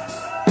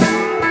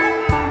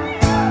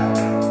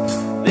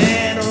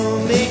 That'll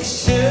make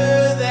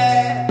sure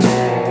that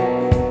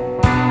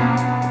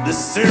the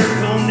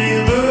circle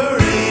never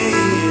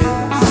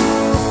ends.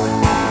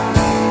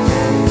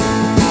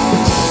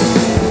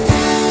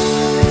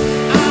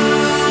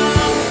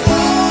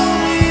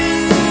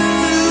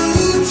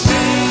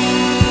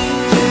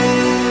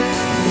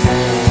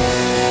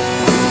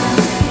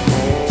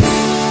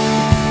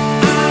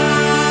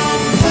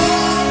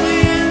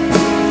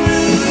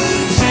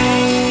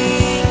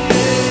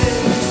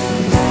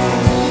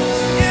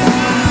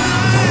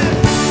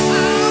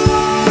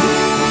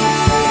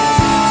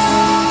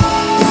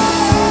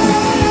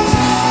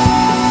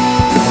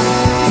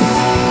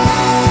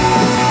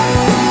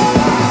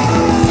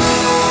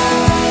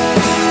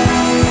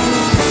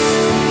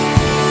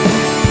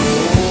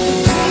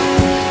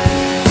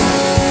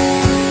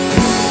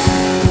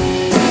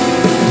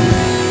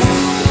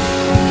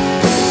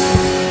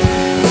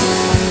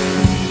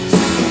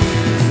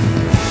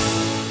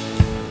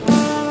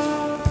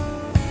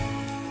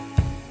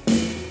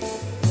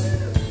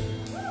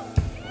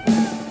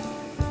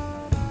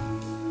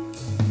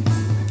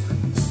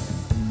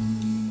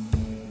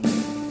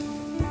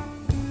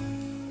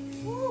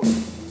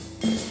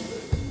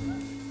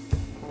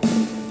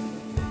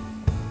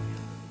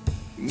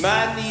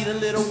 might need a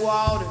little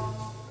water.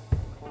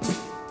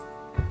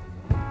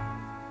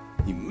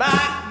 You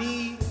might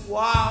need a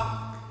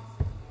walk.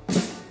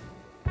 You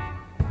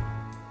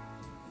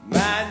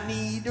might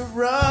need to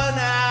run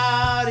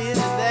out into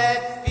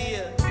that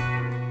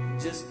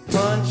field. Just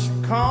punch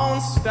your corn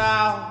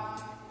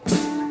stalk.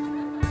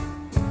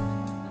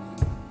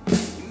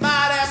 You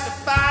might have to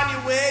find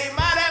your way. You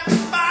might have to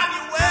find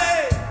your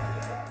way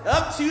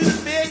up to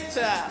the big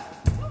top.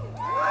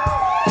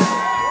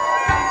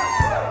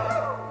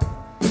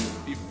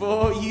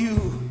 Before you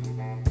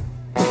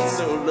get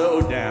so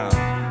low down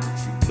that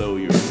you blow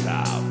your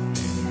top.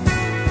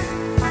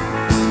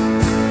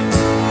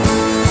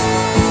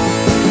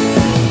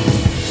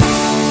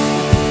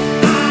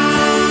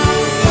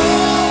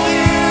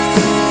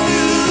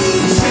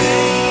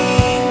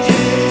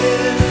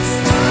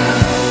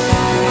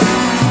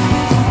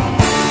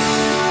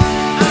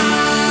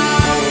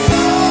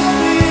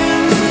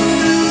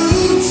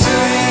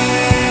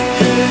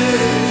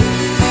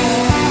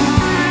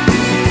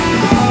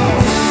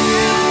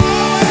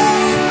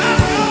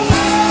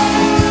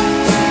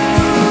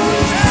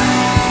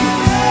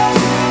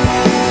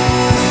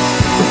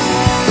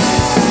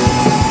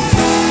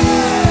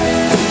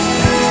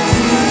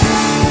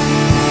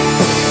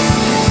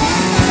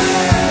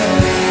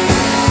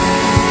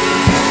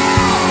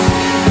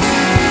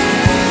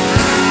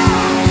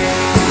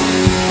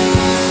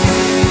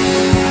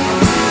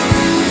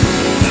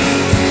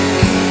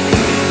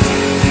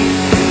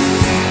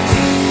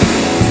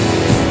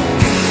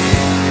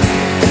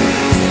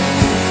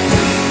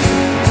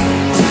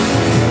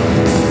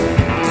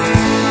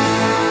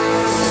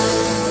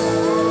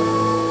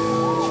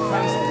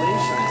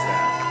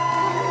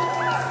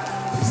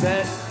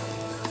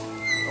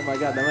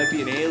 That might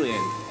be an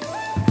alien.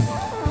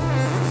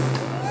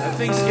 That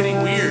thing's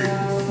getting weird.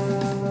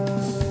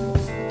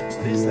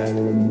 What is that?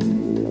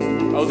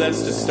 Oh,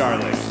 that's just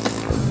Starlink.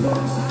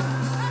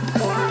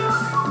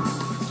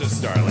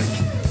 Just Starlink.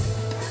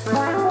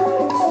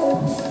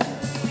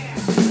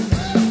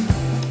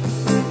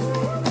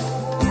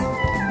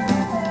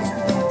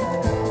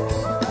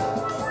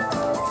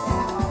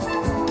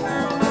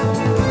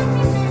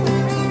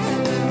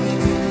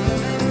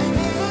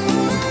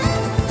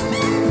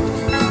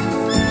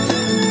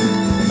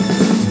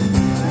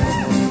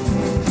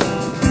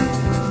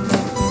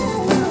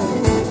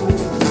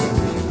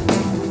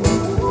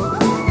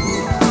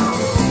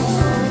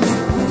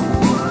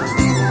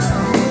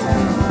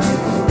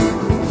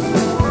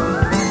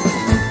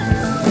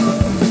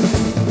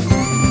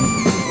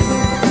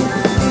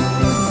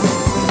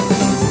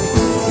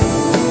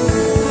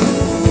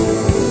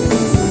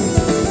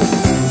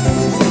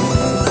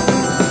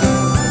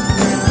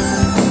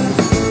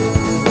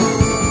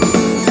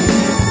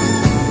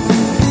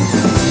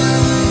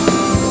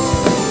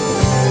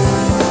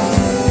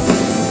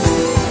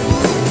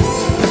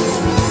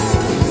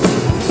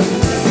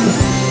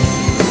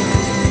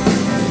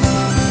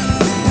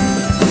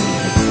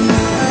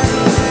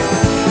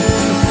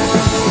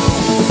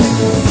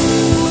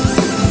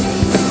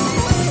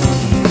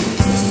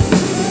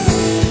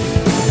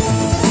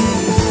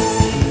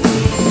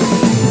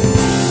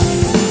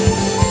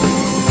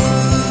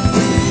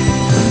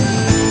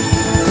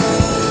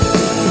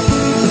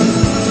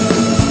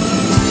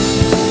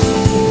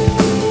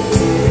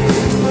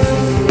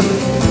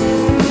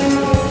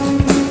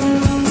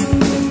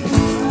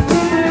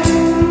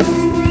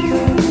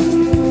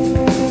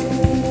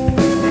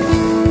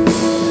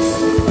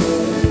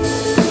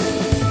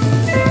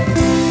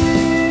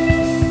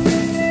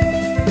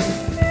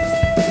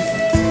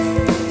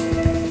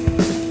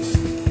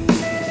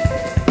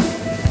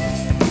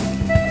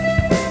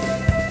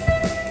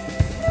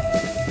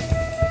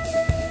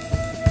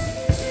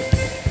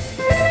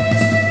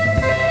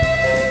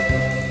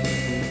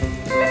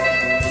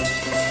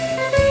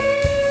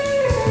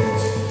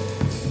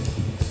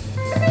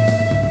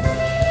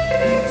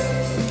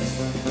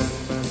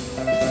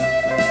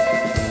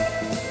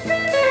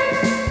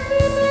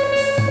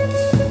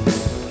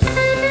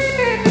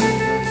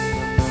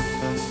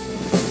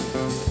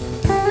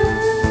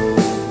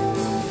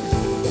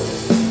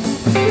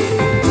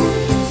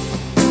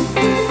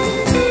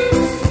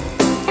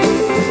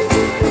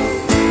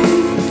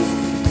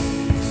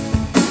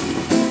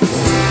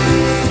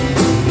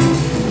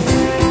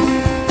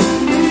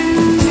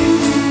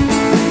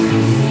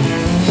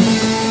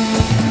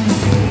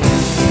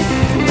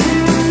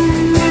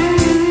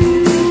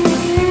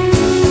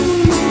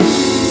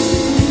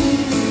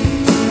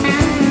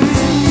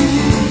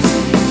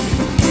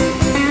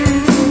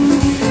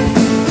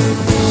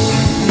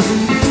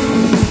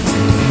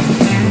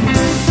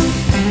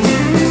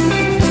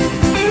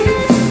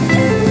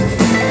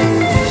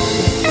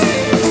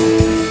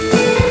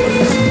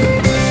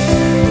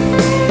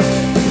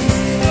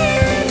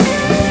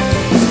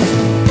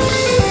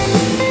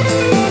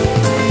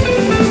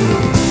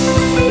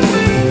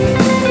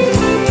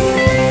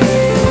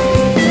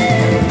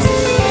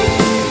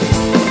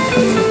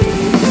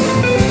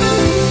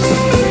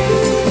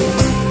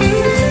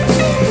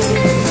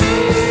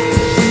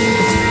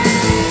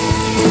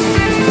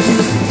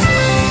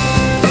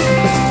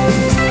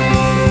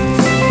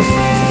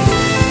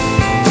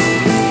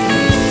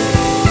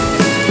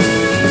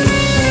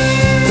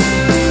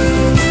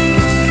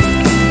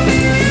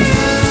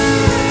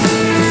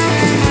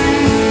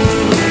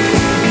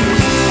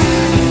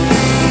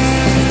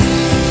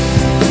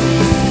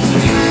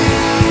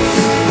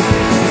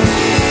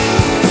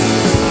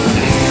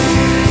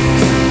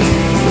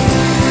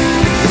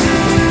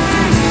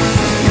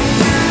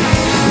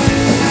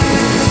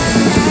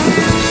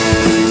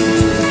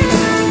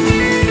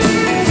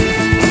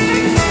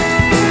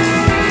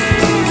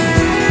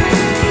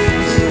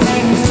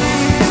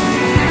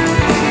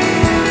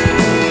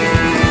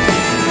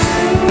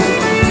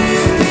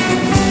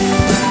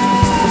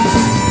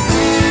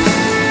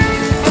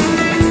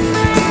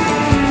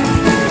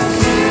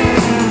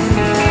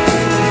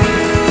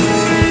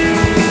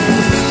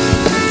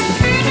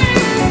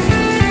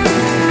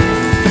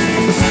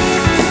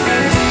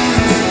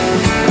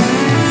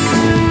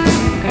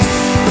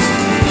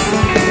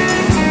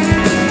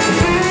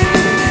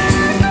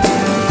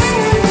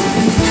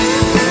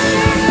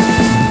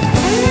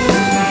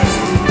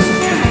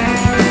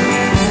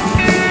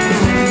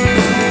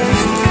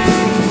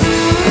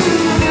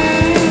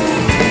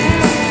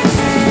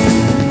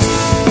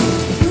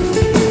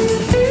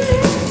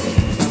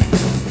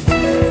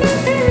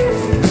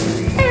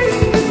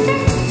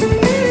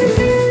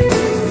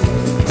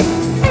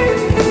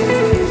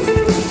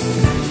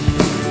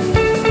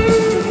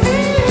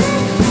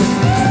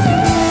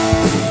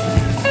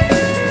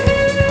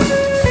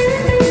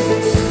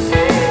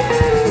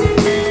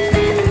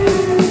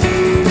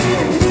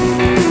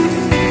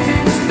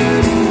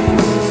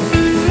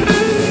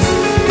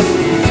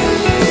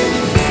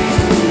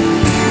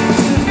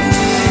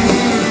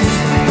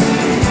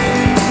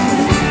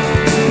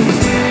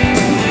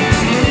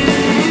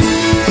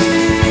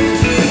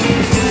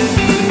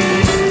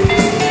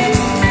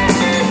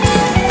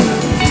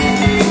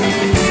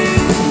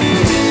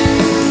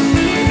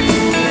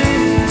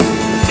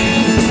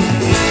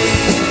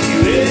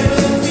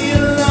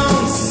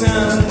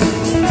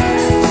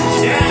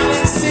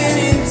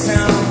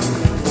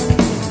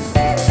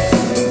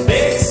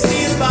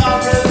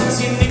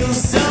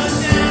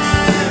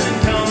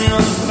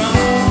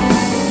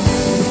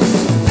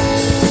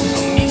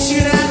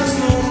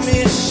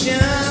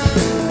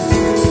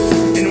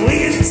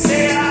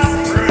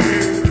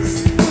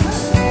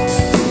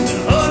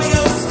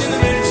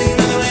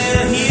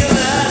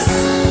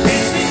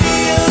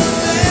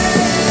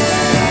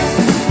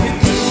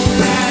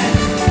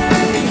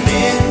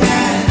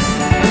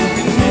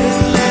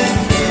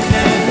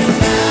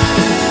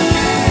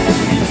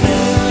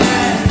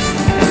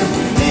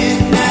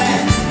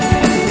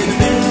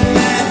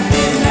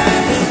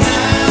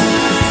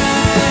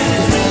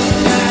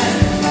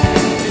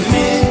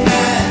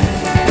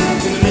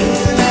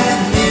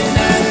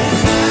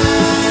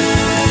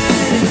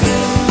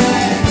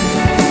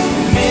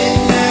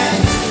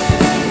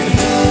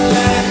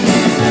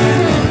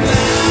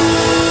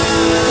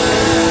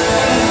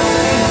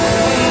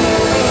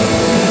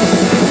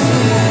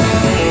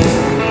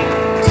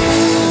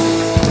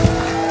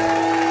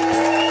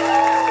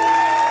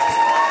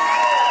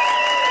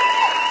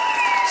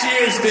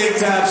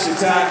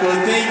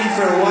 Chautauqua. Thank you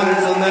for a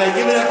wonderful night.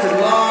 Give it up for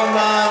Long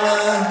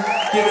Mama.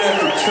 Give it up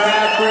for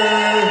Trapper.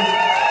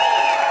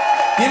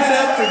 Give it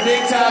up for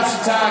Big Top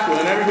Chautauqua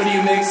and everybody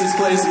who makes this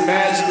place a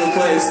magical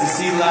place to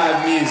see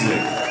live music.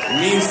 It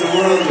means the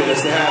world to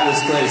us to have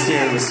this place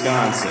here in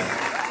Wisconsin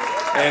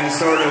and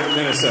sort of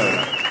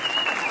Minnesota.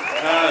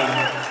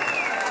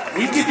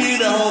 We could do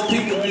the whole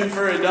Peekaboo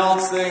for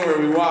Adults thing where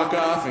we walk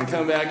off and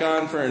come back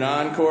on for an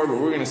encore, but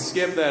we're going to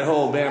skip that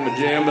whole Bamba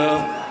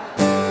Jambo.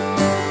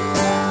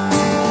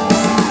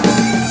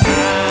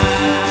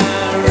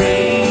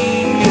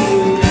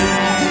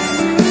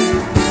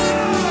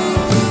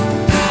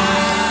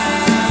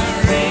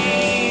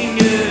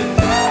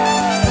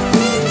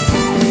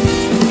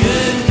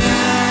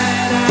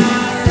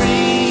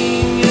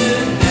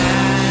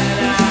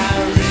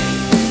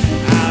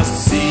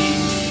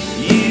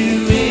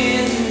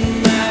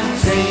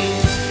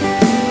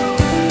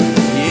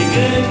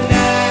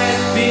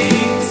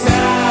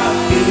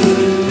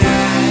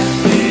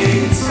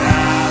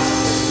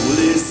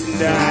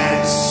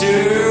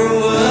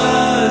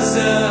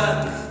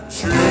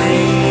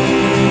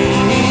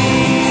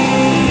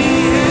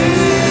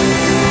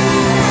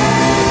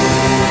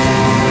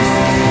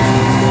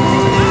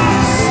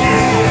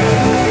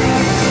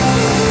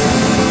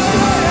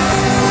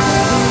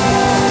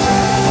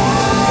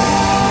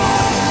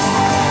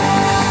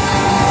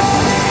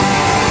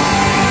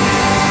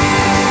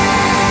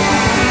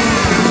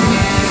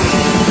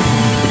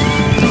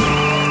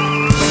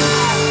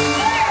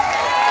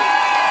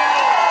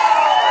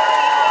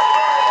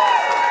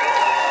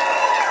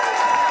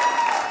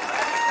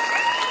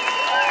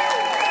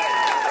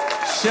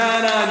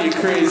 Shine on, you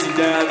crazy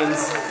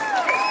diamonds.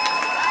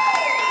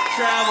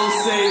 Travel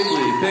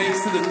safely.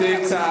 Thanks to the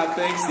Big Top.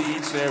 Thanks to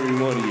each and every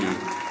one of you.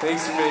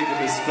 Thanks for making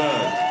this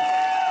fun.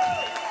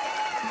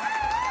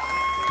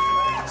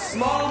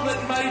 Small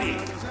but mighty.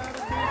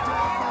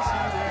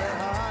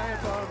 High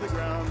above the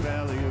ground,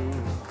 ballyhoo.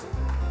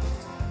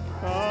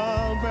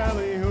 Oh,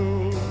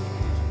 ballyhoo.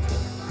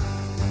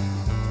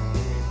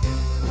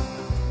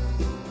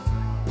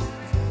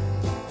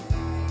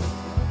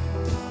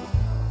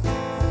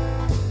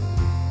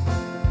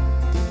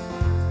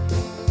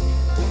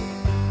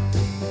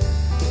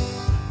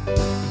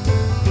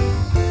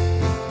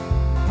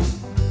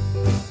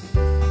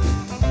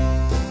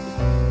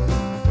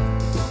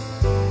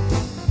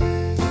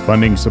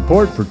 Funding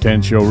support for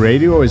Tent Show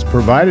Radio is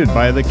provided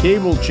by the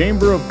Cable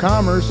Chamber of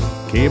Commerce,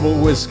 Cable,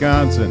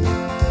 Wisconsin,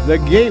 the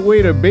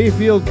gateway to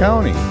Bayfield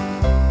County,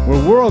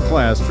 where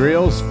world-class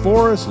trails,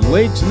 forests,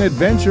 lakes, and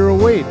adventure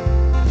await.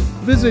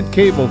 Visit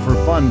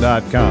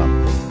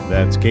cableforfun.com.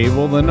 That's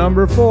cable, the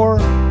number 4,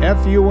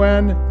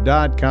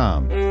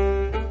 FUN.com.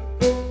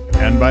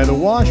 And by the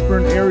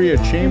Washburn Area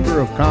Chamber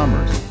of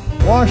Commerce,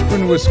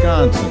 Washburn,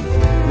 Wisconsin,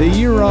 the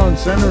year-round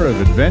center of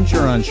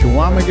adventure on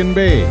Chequamegon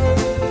Bay.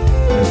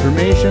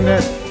 Information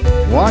at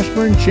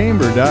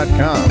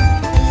washburnchamber.com.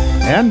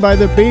 And by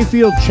the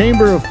Bayfield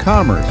Chamber of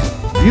Commerce,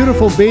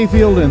 beautiful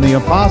Bayfield and the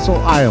Apostle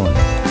Island.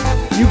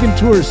 You can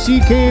tour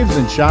sea caves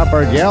and shop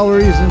our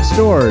galleries and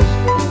stores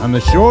on the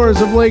shores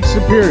of Lake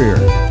Superior.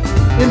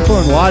 Info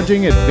and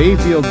lodging at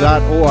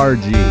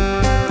bayfield.org.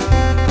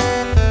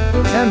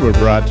 And we're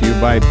brought to you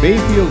by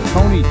Bayfield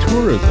County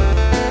Tourism,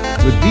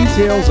 with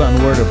details on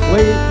where to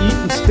play, eat,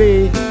 and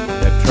stay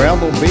at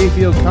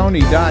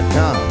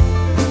travelbayfieldcounty.com.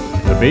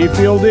 The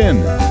Bayfield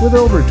Inn, with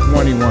over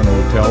 21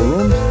 hotel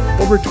rooms,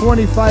 over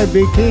 25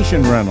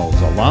 vacation rentals,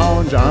 a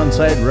lounge,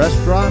 on-site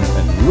restaurant,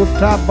 and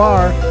rooftop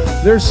bar.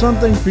 There's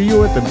something for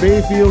you at the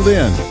Bayfield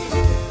Inn.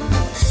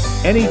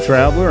 Any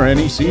traveler,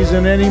 any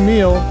season, any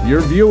meal, your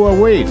view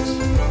awaits.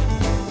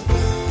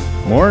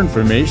 More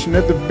information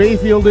at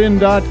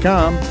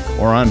thebayfieldinn.com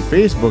or on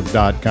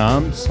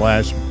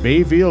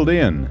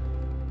facebook.com/bayfieldinn.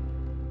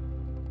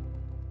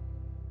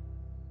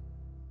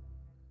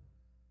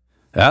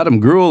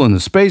 Adam Greuel and the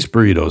Space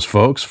Burritos,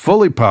 folks,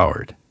 fully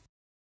powered.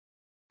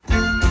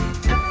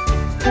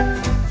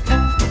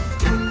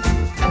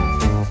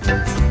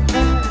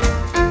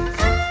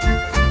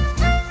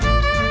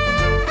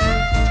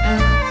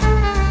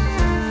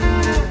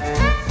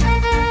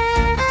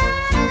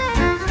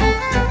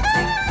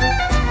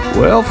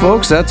 Well,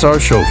 folks, that's our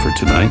show for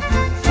tonight.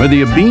 Whether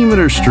you beam it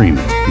or stream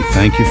it, we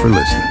thank you for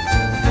listening.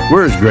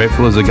 We're as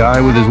grateful as a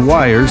guy with his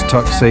wires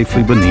tucked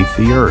safely beneath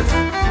the earth.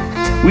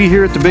 We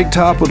here at the Big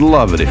Top would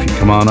love it if you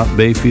come on up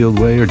Bayfield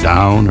Way or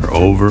down or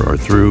over or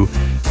through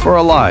for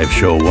a live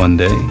show one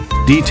day.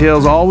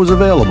 Details always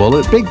available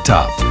at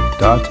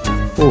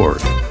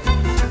bigtop.org.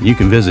 You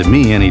can visit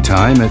me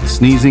anytime at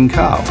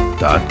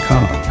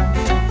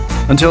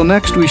sneezingcow.com. Until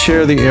next we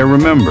share the air,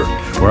 remember,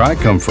 where I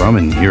come from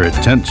and here at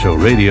Tent Show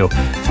Radio,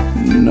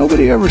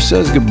 nobody ever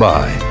says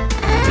goodbye.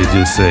 They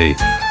just say,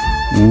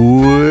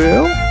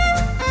 well,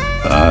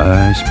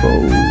 I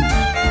suppose.